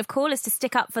first point of call is to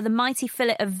stick up for the mighty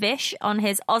fillet of Vish on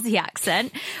his Aussie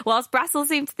accent. Whilst Brassel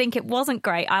seemed to think it wasn't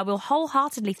great, I will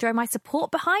wholeheartedly throw my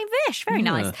support behind Vish. Very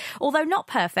nice. Although not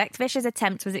perfect, Vish's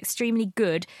attempt was extremely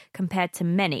good compared to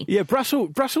many. Yeah,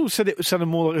 Brassel said it was sounding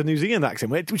more like a New Zealand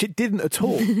accent, which it didn't at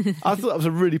all. I thought that was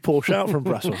a really poor shout from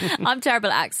Brassel. I'm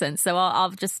terrible at accents, so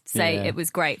I'll just say it was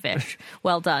great, Vish.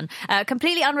 Well done.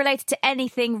 Completely unrelated to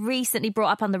anything recently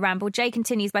brought up on the Ramble, Jay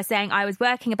continues by saying, I was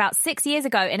working about 6 years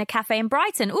ago in a cafe in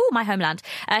Brighton. Ooh, my homeland.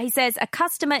 He says, a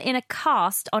customer in a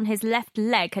cast on his left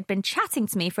leg had been chatting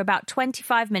to me for about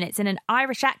 25 minutes in an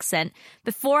Irish accent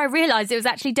before I realised it was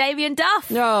actually Damien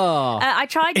Duff. I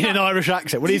tried in an Irish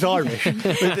accent. Well, he's Irish.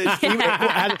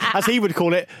 As he would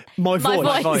call it, my voice.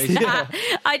 My voice.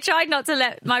 I tried not to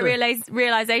let my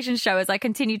realisation show as I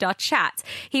continued our chat.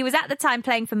 He was at the time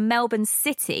playing for Melbourne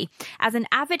City. As an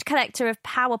avid collector of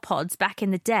power pods back in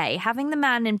the day, having the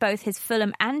man in both his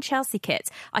Fulham and Chelsea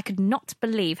kits, I could not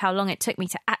believe how long it took me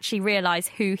to actually realise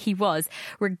who he was.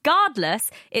 Regardless,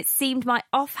 it seemed my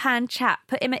offhand chat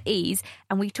put him at ease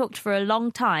and we talked for a long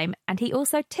time, and he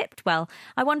also tipped well.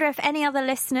 I wonder if any other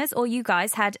listeners or you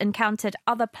guys had encountered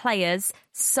other players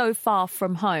so far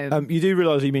from home. You do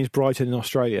realise he means Brighton in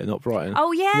Australia, not Brighton.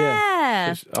 Oh, yeah.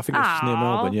 I think it's near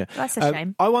Melbourne, yeah. That's a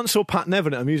shame. I once saw Pat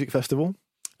Nevin at a music festival.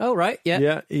 Oh, right, yeah.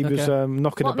 Yeah, he was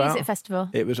knocking what about. What music festival?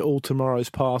 It was All Tomorrow's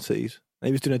Parties.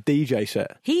 He was doing a DJ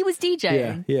set. He was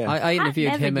DJing? Yeah. I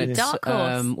interviewed him at, Dark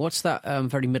Horse. what's that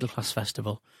very middle-class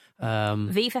festival?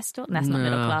 V Festival? That's not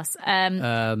middle class.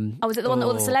 Was it the one that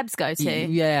all the celebs go to?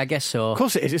 Yeah, I guess so. Of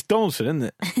course it is. It's Donaldson, isn't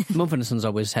it? Mumford & Sons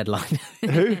always headline.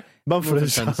 Who? Mumford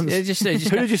 & Sons. Who did you see? Just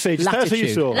tell us who you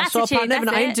saw. Latitude, I saw Pat Nevin.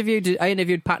 I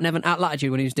interviewed Pat Nevin at Latitude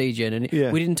when he was DJing, and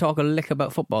we didn't talk a lick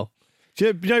about football. Do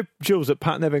you know, Jules, that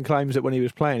Pat Nevin claims that when he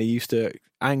was playing, he used to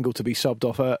angle to be subbed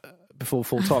off before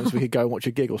full time so we could go and watch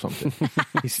a gig or something.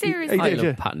 Seriously? I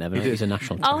love Pat Nevin. He's a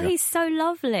national Oh, he's so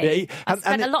lovely. Yeah, I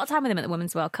spent a lot of time with him at the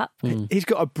Women's World Cup. He's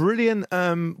got a brilliant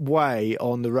way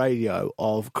on the radio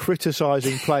of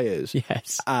criticising players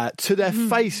to their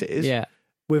faces. Yeah.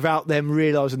 Without them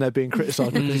realising they're being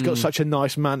criticised because he's got such a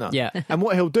nice manner. Yeah. And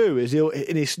what he'll do is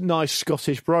in his nice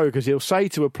Scottish brogue, he'll say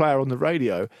to a player on the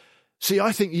radio, see,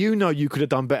 I think you could have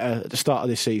done better at the start of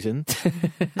this season.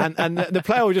 and the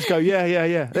player will just go,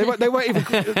 yeah. They won't even.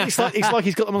 It's like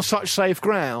he's got them on such safe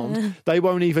ground. They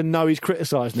won't even know he's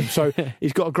criticising them. So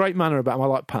he's got a great manner about him. I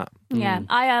like Pat. Yeah,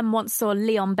 I once saw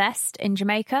Leon Best in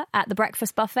Jamaica at the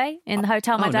breakfast buffet in the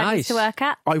hotel my dad used to work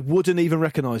at. I wouldn't even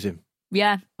recognise him.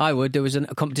 Yeah. I would. There was a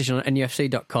competition on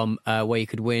NUFC.com where you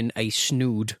could win a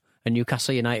snood, a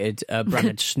Newcastle United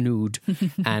branded snood,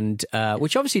 and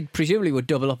which obviously presumably would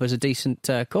double up as a decent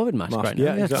COVID mask right now.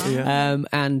 Yeah, exactly. Yeah.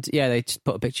 And they just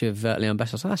put a picture of Leon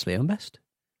Best. I was like, that's Leon Best.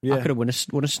 Yeah. I could have won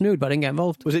a snood, but I didn't get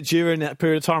involved. Was it during that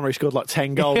period of time where he scored like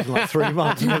 10 goals in like 3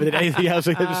 months and never did anything else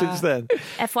ever since then?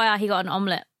 FYI, he got an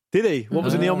omelette. Did he? What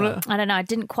was in the omelette? I don't know. I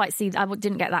didn't quite see. I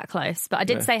didn't get that close, but I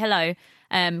did say hello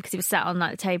because he was sat on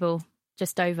like the table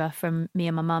just over from me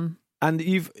and my mum. And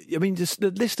just the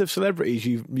list of celebrities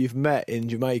you've met in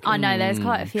Jamaica. I know, there's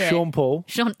quite a few. Sean Paul.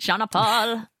 Shauna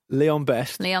Paul. Leon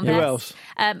Best. Who else?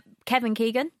 Kevin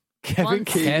Keegan. Kevin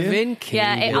Keegan.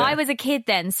 Yeah, I was a kid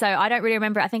then, so I don't really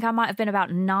remember. I think I might have been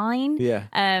about 9.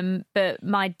 Yeah. But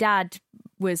my dad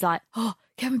was like, oh,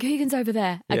 Kevin Keegan's over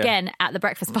there again at the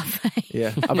breakfast buffet.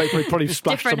 Yeah, I bet he probably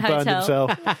splashed and burned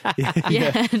himself.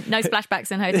 No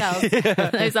splashbacks in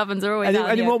hotels. Those ovens are always out.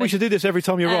 Anymore, we should do this every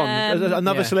time you're on.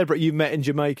 Another celebrity you met in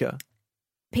Jamaica.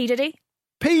 P. Diddy.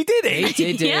 P. Diddy? P.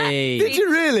 Diddy. Yeah. Did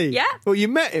you really? Yeah. Well, you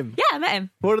met him? Yeah, I met him.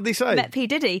 What did he say? Met P.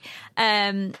 Diddy.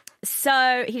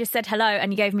 So he just said hello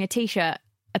and he gave me a T-shirt,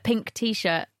 a pink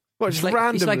T-shirt. Well, It's like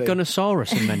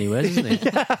Gunnosaurus in many ways, isn't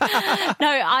it? No,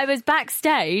 I was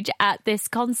backstage at this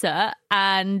concert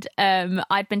and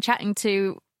I'd been chatting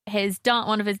to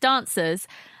one of his dancers,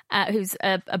 who's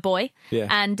a boy. Yeah.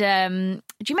 And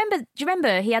do you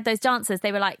remember he had those dancers?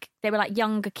 They were like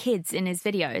younger kids in his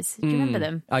videos. Do you remember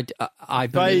them? I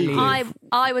believe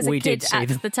I was a we kid did see at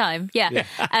them. the time. Yeah.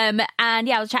 And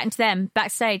I was chatting to them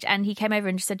backstage and he came over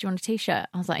and just said, do you want a T-shirt?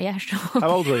 I was like, yeah, sure. How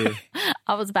old were you?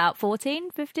 I was about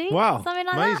 14, 15. Wow. Something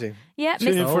like amazing. that. Yeah.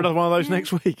 See you for another one of those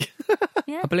next week.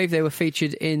 I believe they were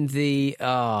featured in the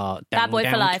Bad Boy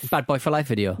for Life. Bad Boy for Life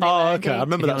video. Oh, okay. I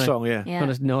remember that song, yeah.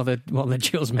 Want to know what the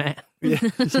Jules met? Yeah.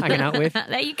 Hanging out with.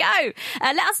 There you go.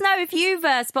 Let us know if you've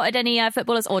spotted any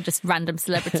footballers or just random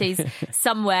celebrities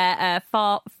somewhere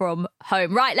far from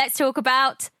home. Right, let's talk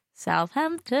about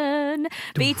Southampton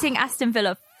beating Aston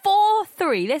Villa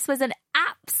 4-3. This was an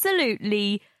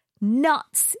absolutely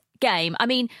nuts game. I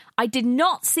mean, I did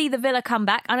not see the Villa come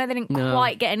back. I know they didn't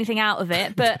quite get anything out of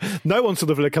it, but no one saw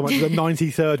the Villa come up to the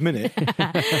 93rd minute.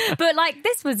 But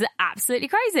this was absolutely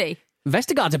crazy.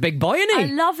 Vestergaard's a big boy, isn't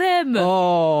he? I love him.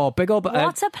 Oh, big old...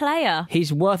 What a player.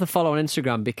 He's worth a follow on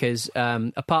Instagram because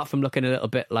apart from looking a little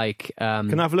bit like...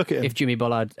 Can I have a look at him? If Jimmy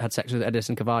Bullard had sex with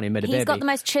Edison Cavani and made a baby. He's got the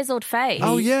most chiselled face.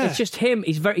 Oh, yeah. It's just him.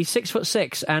 He's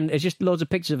 6'6", and it's just loads of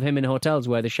pictures of him in hotels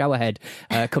where the shower head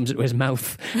comes into his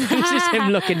mouth. It's just him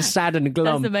looking sad and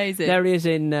glum. That's amazing. There he is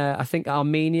in, I think,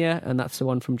 Armenia, and that's the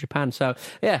one from Japan. So,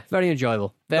 yeah, very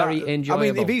enjoyable. Very enjoyable.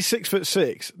 I mean, if he's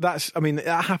 6'6",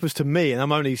 that happens to me, and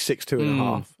I'm only 6'2" and a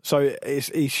half. So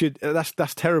he should. That's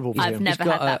terrible. For I've him. never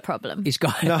had that problem. He's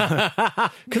got.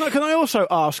 Can I also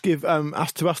ask if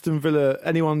to Aston Villa,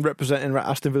 anyone representing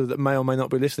Aston Villa that may or may not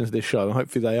be listening to this show, and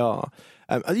hopefully they are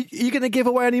you going to give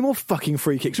away any more fucking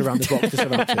free kicks around the box to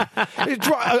Southampton?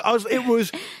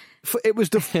 It was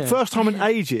the first time in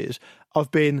ages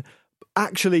I've been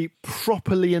actually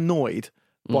properly annoyed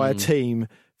by a team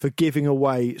for giving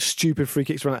away stupid free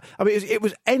kicks around that. I mean, it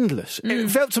was endless. It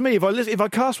felt to me, if I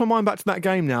cast my mind back to that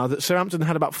game now, that Southampton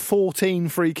had about 14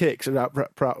 free kicks that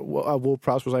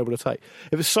Ward-Prowse was able to take.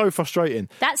 It was so frustrating.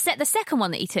 That's the second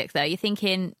one that he took, though. You're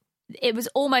thinking it was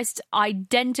almost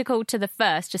identical to the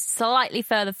first, just slightly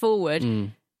further forward.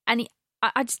 And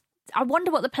I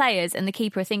wonder what the players and the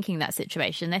keeper are thinking in that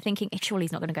situation. They're thinking, surely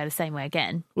he's not going to go the same way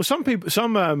again. Well, some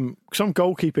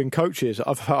goalkeeping coaches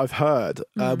I've heard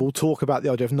will talk about the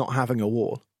idea of not having a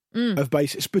wall of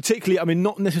bases, particularly. I mean,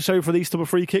 not necessarily for these type of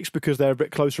free kicks because they're a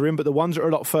bit closer in, but the ones that are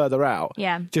a lot further out.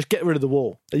 Yeah, just get rid of the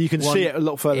wall. You can see it a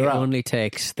lot further out. It only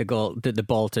takes the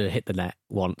ball to hit the net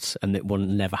once, and it will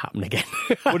never happen again.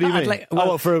 What do you mean?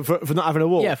 For not having a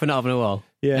wall? Yeah, for not having a wall.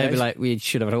 Yeah, maybe we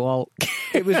should have had a wall.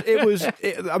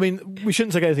 I mean, we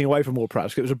shouldn't take anything away from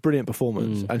Ward-Prowse because it was a brilliant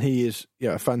performance, and he is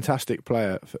a fantastic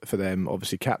player for them.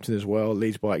 Obviously, captain as well,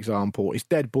 leads by example. His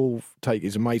dead ball take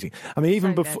is amazing. I mean,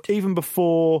 even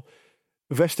before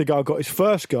Vestergaard got his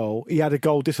first goal, he had a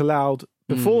goal disallowed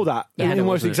before that, in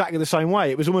almost exactly the same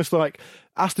way. It was almost like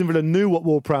Aston Villa knew what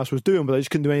Ward-Prowse was doing, but they just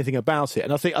couldn't do anything about it.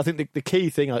 And I think the key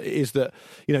thing is that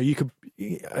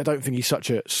I don't think he's such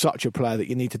a player that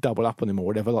you need to double up on him or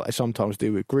whatever, like they sometimes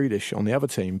do with Grealish on the other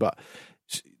team. But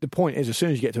the point is, as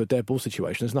soon as you get to a dead ball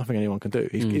situation, there's nothing anyone can do.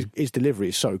 His delivery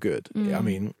is so good. I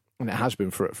mean, and it has been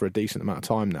for a decent amount of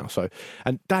time now. So,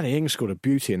 and Danny Ings scored a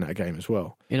beauty in that game as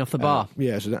well. In off the bar.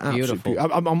 Yeah, it's an absolute beauty. I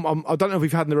don't know if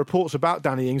we've had any reports about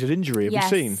Danny Ings' injury. Have you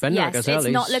seen? Yes, it's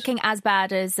not looking as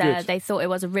bad as they thought it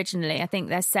was originally. I think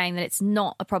they're saying that it's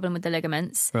not a problem with the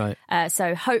ligaments. Right.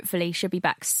 So hopefully he should be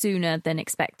back sooner than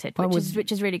expected,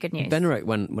 which is really good news. Benrek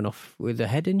went off with a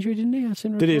head injury, didn't he?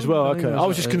 Did he as well? Okay. I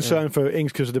was just concerned for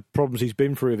Ings because of the problems he's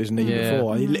been through with his knee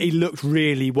before. He looked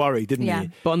really worried, didn't he?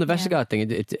 But on the Vestergaard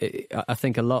thing, I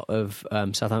think a lot of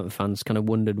Southampton fans kind of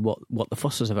wondered what the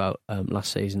fuss was about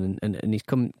last season, and he's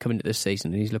come into this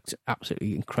season and he's looked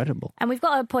absolutely incredible. And we've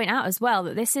got to point out as well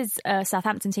that this is a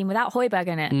Southampton team without Højbjerg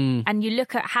in it. And you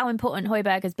look at how important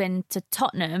Højbjerg has been to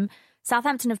Tottenham.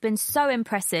 Southampton have been so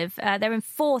impressive. They're in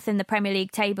 4th in the Premier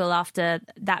League table after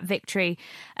that victory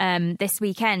this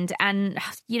weekend. And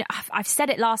I've said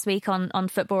it last week on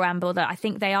Football Ramble that I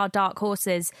think they are dark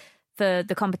horses for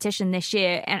the competition this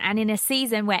year, and in a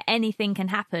season where anything can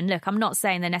happen. Look, I'm not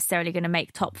saying they're necessarily going to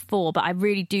make top 4, but I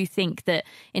really do think that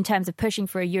in terms of pushing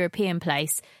for a European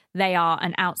place, they are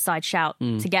an outside shout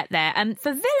to get there.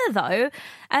 For Villa, though,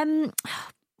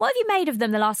 what have you made of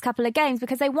them the last couple of games?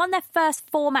 Because they won their first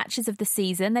 4 matches of the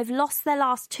season. They've lost their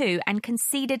last 2 and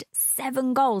conceded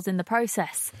 7 goals in the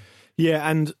process. Yeah,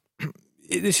 and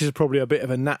this is probably a bit of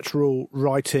a natural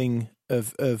writing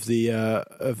of the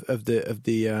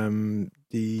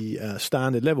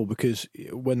standard level, because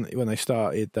when they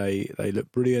started, they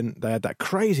looked brilliant. They had that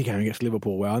crazy game against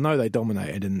Liverpool where I know they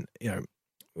dominated, and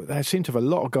they seemed to have a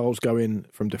lot of goals going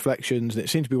from deflections, and it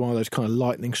seemed to be one of those kind of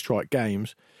lightning strike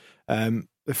games.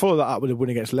 They follow that up with a win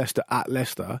against Leicester at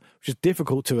Leicester, which is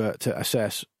difficult to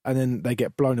assess, and then they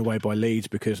get blown away by Leeds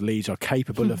because Leeds are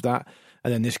capable of that.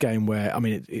 And then this game where, I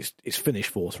mean, it's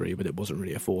finished 4-3, but it wasn't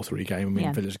really a 4-3 game. I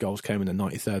mean, Villa's goals came in the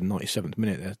 93rd and 97th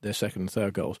minute, their second and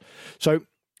third goals. So,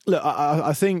 look,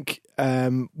 I think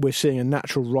we're seeing a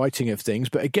natural writing of things,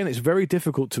 but again, it's very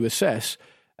difficult to assess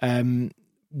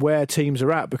where teams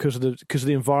are at because of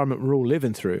the environment we're all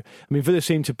living through. I mean, Villa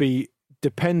seem to be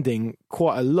depending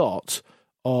quite a lot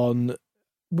on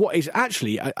what is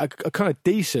actually a kind of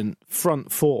decent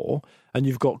front 4, and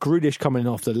you've got Grealish coming in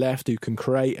off the left who can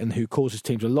create and who causes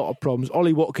teams a lot of problems.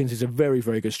 Ollie Watkins is a very,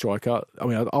 very good striker. I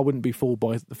mean, I wouldn't be fooled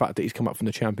by the fact that he's come up from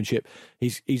the Championship.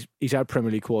 He's had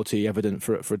Premier League quality evident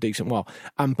for a decent while.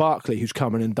 And Barkley, who's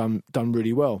come in and done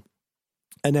really well.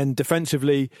 And then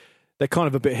defensively, they're kind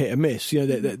of a bit hit and miss.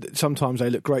 Sometimes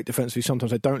they look great defensively,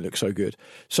 sometimes they don't look so good.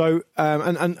 So,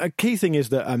 and a key thing is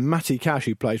that Matty Cash,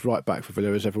 who plays right back for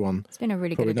Villa, as everyone it's been a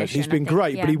really good addition. He's been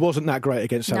great, but he wasn't that great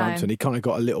against Southampton. No. He kind of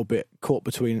got a little bit caught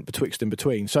betwixt and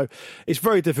between. So it's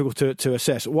very difficult to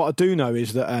assess. What I do know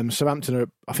is that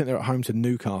Southampton I think they're at home to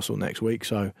Newcastle next week,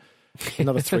 so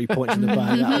another 3 points in the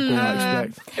bag. That would be what I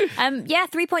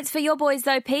expect. 3 points for your boys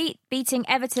though, Pete, beating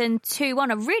Everton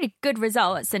 2-1, a really good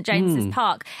result at St James's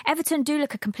Park. Everton do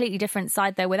look a completely different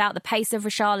side though, without the pace of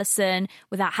Richarlison,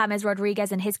 without James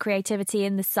Rodriguez and his creativity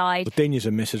in the side. But Digne's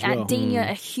a miss as well. Digne,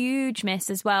 a huge miss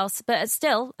as well, but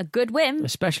still a good win.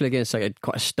 Especially against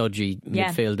quite a stodgy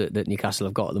midfield that Newcastle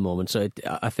have got at the moment. So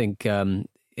I think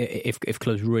if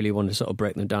clubs really want to sort of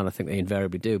break them down, I think they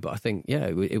invariably do. But I think,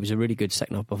 it was a really good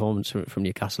second half performance from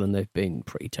Newcastle, and they've been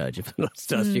pretty turgid for the last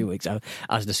few weeks,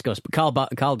 as discussed. But Carl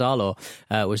Darlow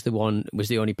was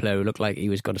the only player who looked like he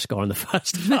was going to score in the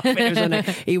first half.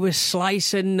 He was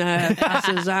slicing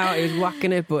passes out, he was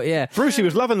whacking it. But yeah, Brucey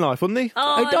was loving life, wasn't he?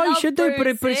 Oh, he should do. But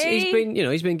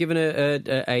he's been given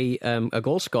a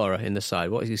goal scorer in the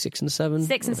side. What is he, 6 and 7?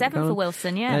 6 and 7 for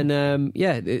Wilson, yeah.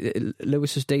 And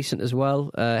Lewis was decent as well.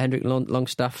 Hendrik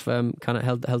Longstaff kind of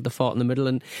held the fort in the middle,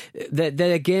 and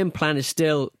their game plan is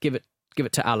still give it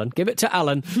to Alan.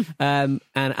 And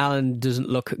Alan doesn't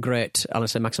look great. Alan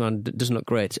Saint-Maximin doesn't look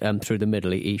great through the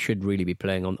middle. He should really be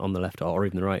playing on the left or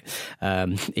even the right,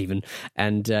 even.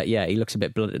 And he looks a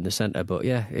bit blunted in the centre. But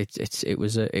it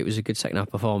was a good second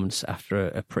half performance after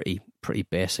a pretty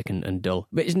basic and dull.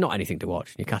 But it's not anything to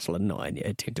watch. Newcastle are not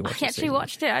a team to watch. I actually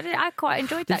watched it. I quite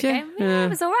enjoyed that game. Yeah, it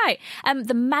was all right.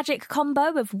 The magic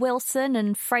combo of Wilson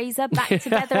and Fraser back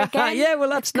together again.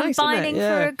 That's nice. Combining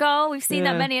for a goal. We've seen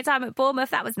that many a time at Bournemouth.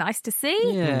 That was nice to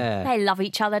see. Yeah. They love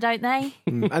each other, don't they?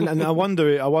 And I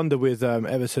wonder with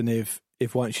Everton if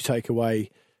once you take away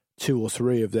 2 or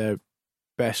 3 of their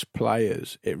best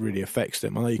players, it really affects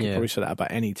them. I know you can probably say that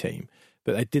about any team,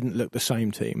 but they didn't look the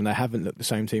same team, and they haven't looked the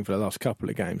same team for the last couple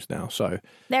of games now. So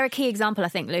they're a key example, I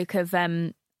think, Luke, of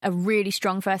a really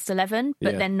strong first 11,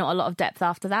 but then not a lot of depth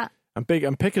after that. And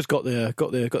Picker's got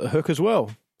the hook as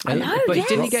well. I know, but yes.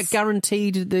 didn't he get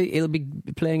guaranteed that he'll be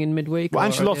playing in midweek? Well,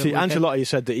 Ancelotti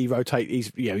said that he's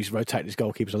rotated his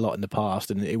goalkeepers a lot in the past,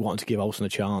 and he wanted to give Olsen a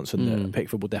chance, and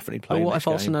Pickford will definitely play. But what if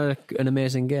Olsen had an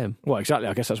amazing game? Well, exactly.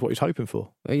 I guess that's what he's hoping for.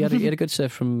 He had a good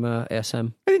save from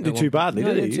ASM. He didn't do too badly,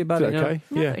 did he? Didn't too badly. Okay.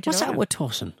 No. Yeah. What's that with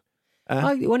Torsen?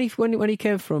 When he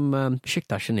came from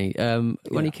Besiktas, didn't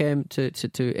he? When he came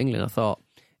to England, I thought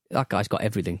that guy's got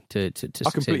everything to I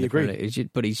completely agree.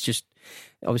 But he's just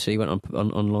obviously he went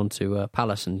on loan to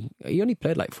Palace, and he only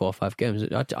played like 4 or 5 games.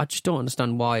 I just don't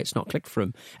understand why it's not clicked for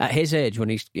him at his age when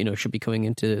he's should be coming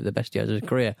into the best years of his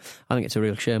career. I think it's a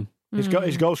real shame. His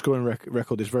goal scoring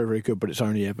record is very, very good, but it's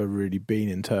only ever really been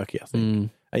in Turkey, I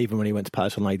think. Even when he went to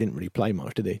Palace, he didn't really play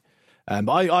much, did he?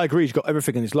 But I agree, he's got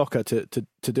everything in his locker to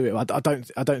do it.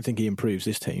 I don't think he improves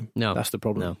this team. No, that's the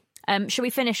problem. No. Shall we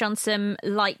finish on some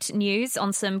light news,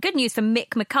 on some good news for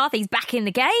Mick McCarthy? He's back in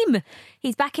the game.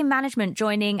 He's back in management,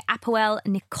 joining Apoel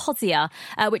Nicosia,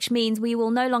 which means we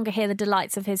will no longer hear the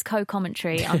delights of his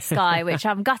co-commentary on Sky, which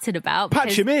I'm gutted about.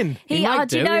 Patch him in. He might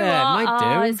do you do, know yeah, what?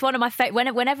 might do. It's one of my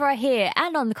favourite. Whenever I hear,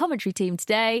 and on the commentary team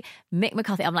today, Mick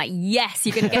McCarthy, I'm like, yes,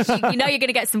 you're going to get, you're going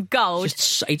to get some gold.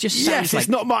 He just sounds it's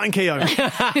not Martin Keown.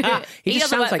 he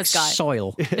just sounds like Sky.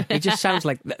 soil. He just sounds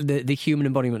like the human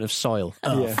embodiment of soil.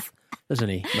 Yeah. Doesn't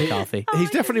he, McCarthy? He's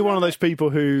definitely one of those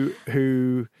people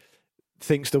who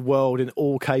thinks the world in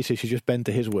all cases should just bend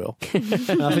to his will.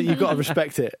 And I think you've got to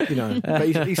respect it,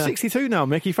 But he's 62 now,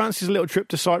 Mick. He fancies a little trip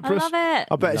to Cyprus. I love it.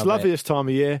 I bet it's lovely this time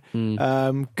of year. Good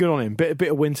on him. Bit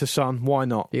of winter sun. Why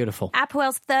not? Beautiful.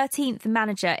 Apoel's 13th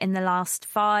manager in the last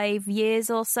 5 years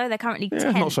or so. They're currently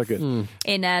 10th not so good.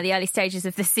 in the early stages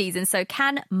of the season. So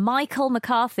can Michael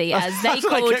McCarthy, as they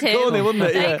called him, wasn't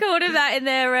it? they called him that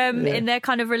in their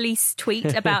kind of release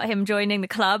tweet about him joining the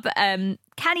club.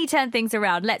 Can he turn things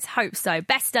around? Let's hope so.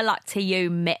 Best of luck to you,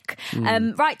 Mick.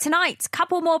 Right, tonight,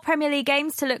 couple more Premier League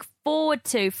games to look forward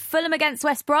to. Fulham against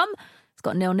West Brom. It's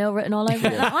got 0-0 written all over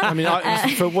it, that one. I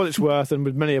mean, for what it's worth, and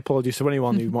with many apologies to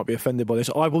anyone who might be offended by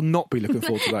this, I will not be looking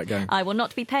forward to that game. I will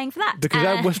not be paying for that.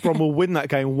 Because West Brom will win that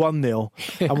game 1-0,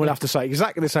 and we'll have to say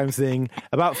exactly the same thing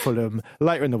about Fulham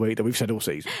later in the week that we've said all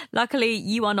season. Luckily,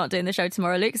 you are not doing the show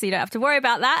tomorrow, Luke, so you don't have to worry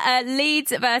about that.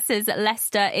 Leeds versus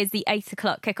Leicester is the 8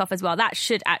 o'clock kickoff as well. That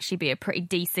should actually be a pretty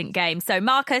decent game. So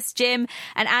Marcus, Jim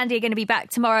and Andy are going to be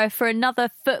back tomorrow for another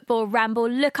football ramble.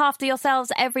 Look after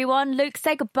yourselves, everyone. Luke,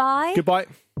 say goodbye. Goodbye.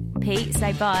 Pete,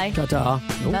 say bye. Ta-ta.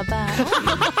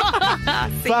 Bye-bye.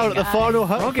 Foul at the final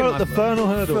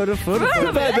hurdle.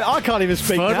 I can't even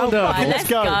speak now. Right, Let's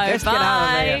go. Let's get out of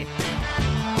Bye.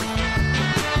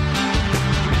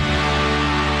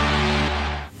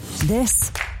 here.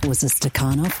 This was a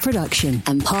Stakhanov production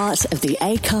and part of the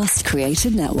Acast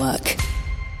Creative Network.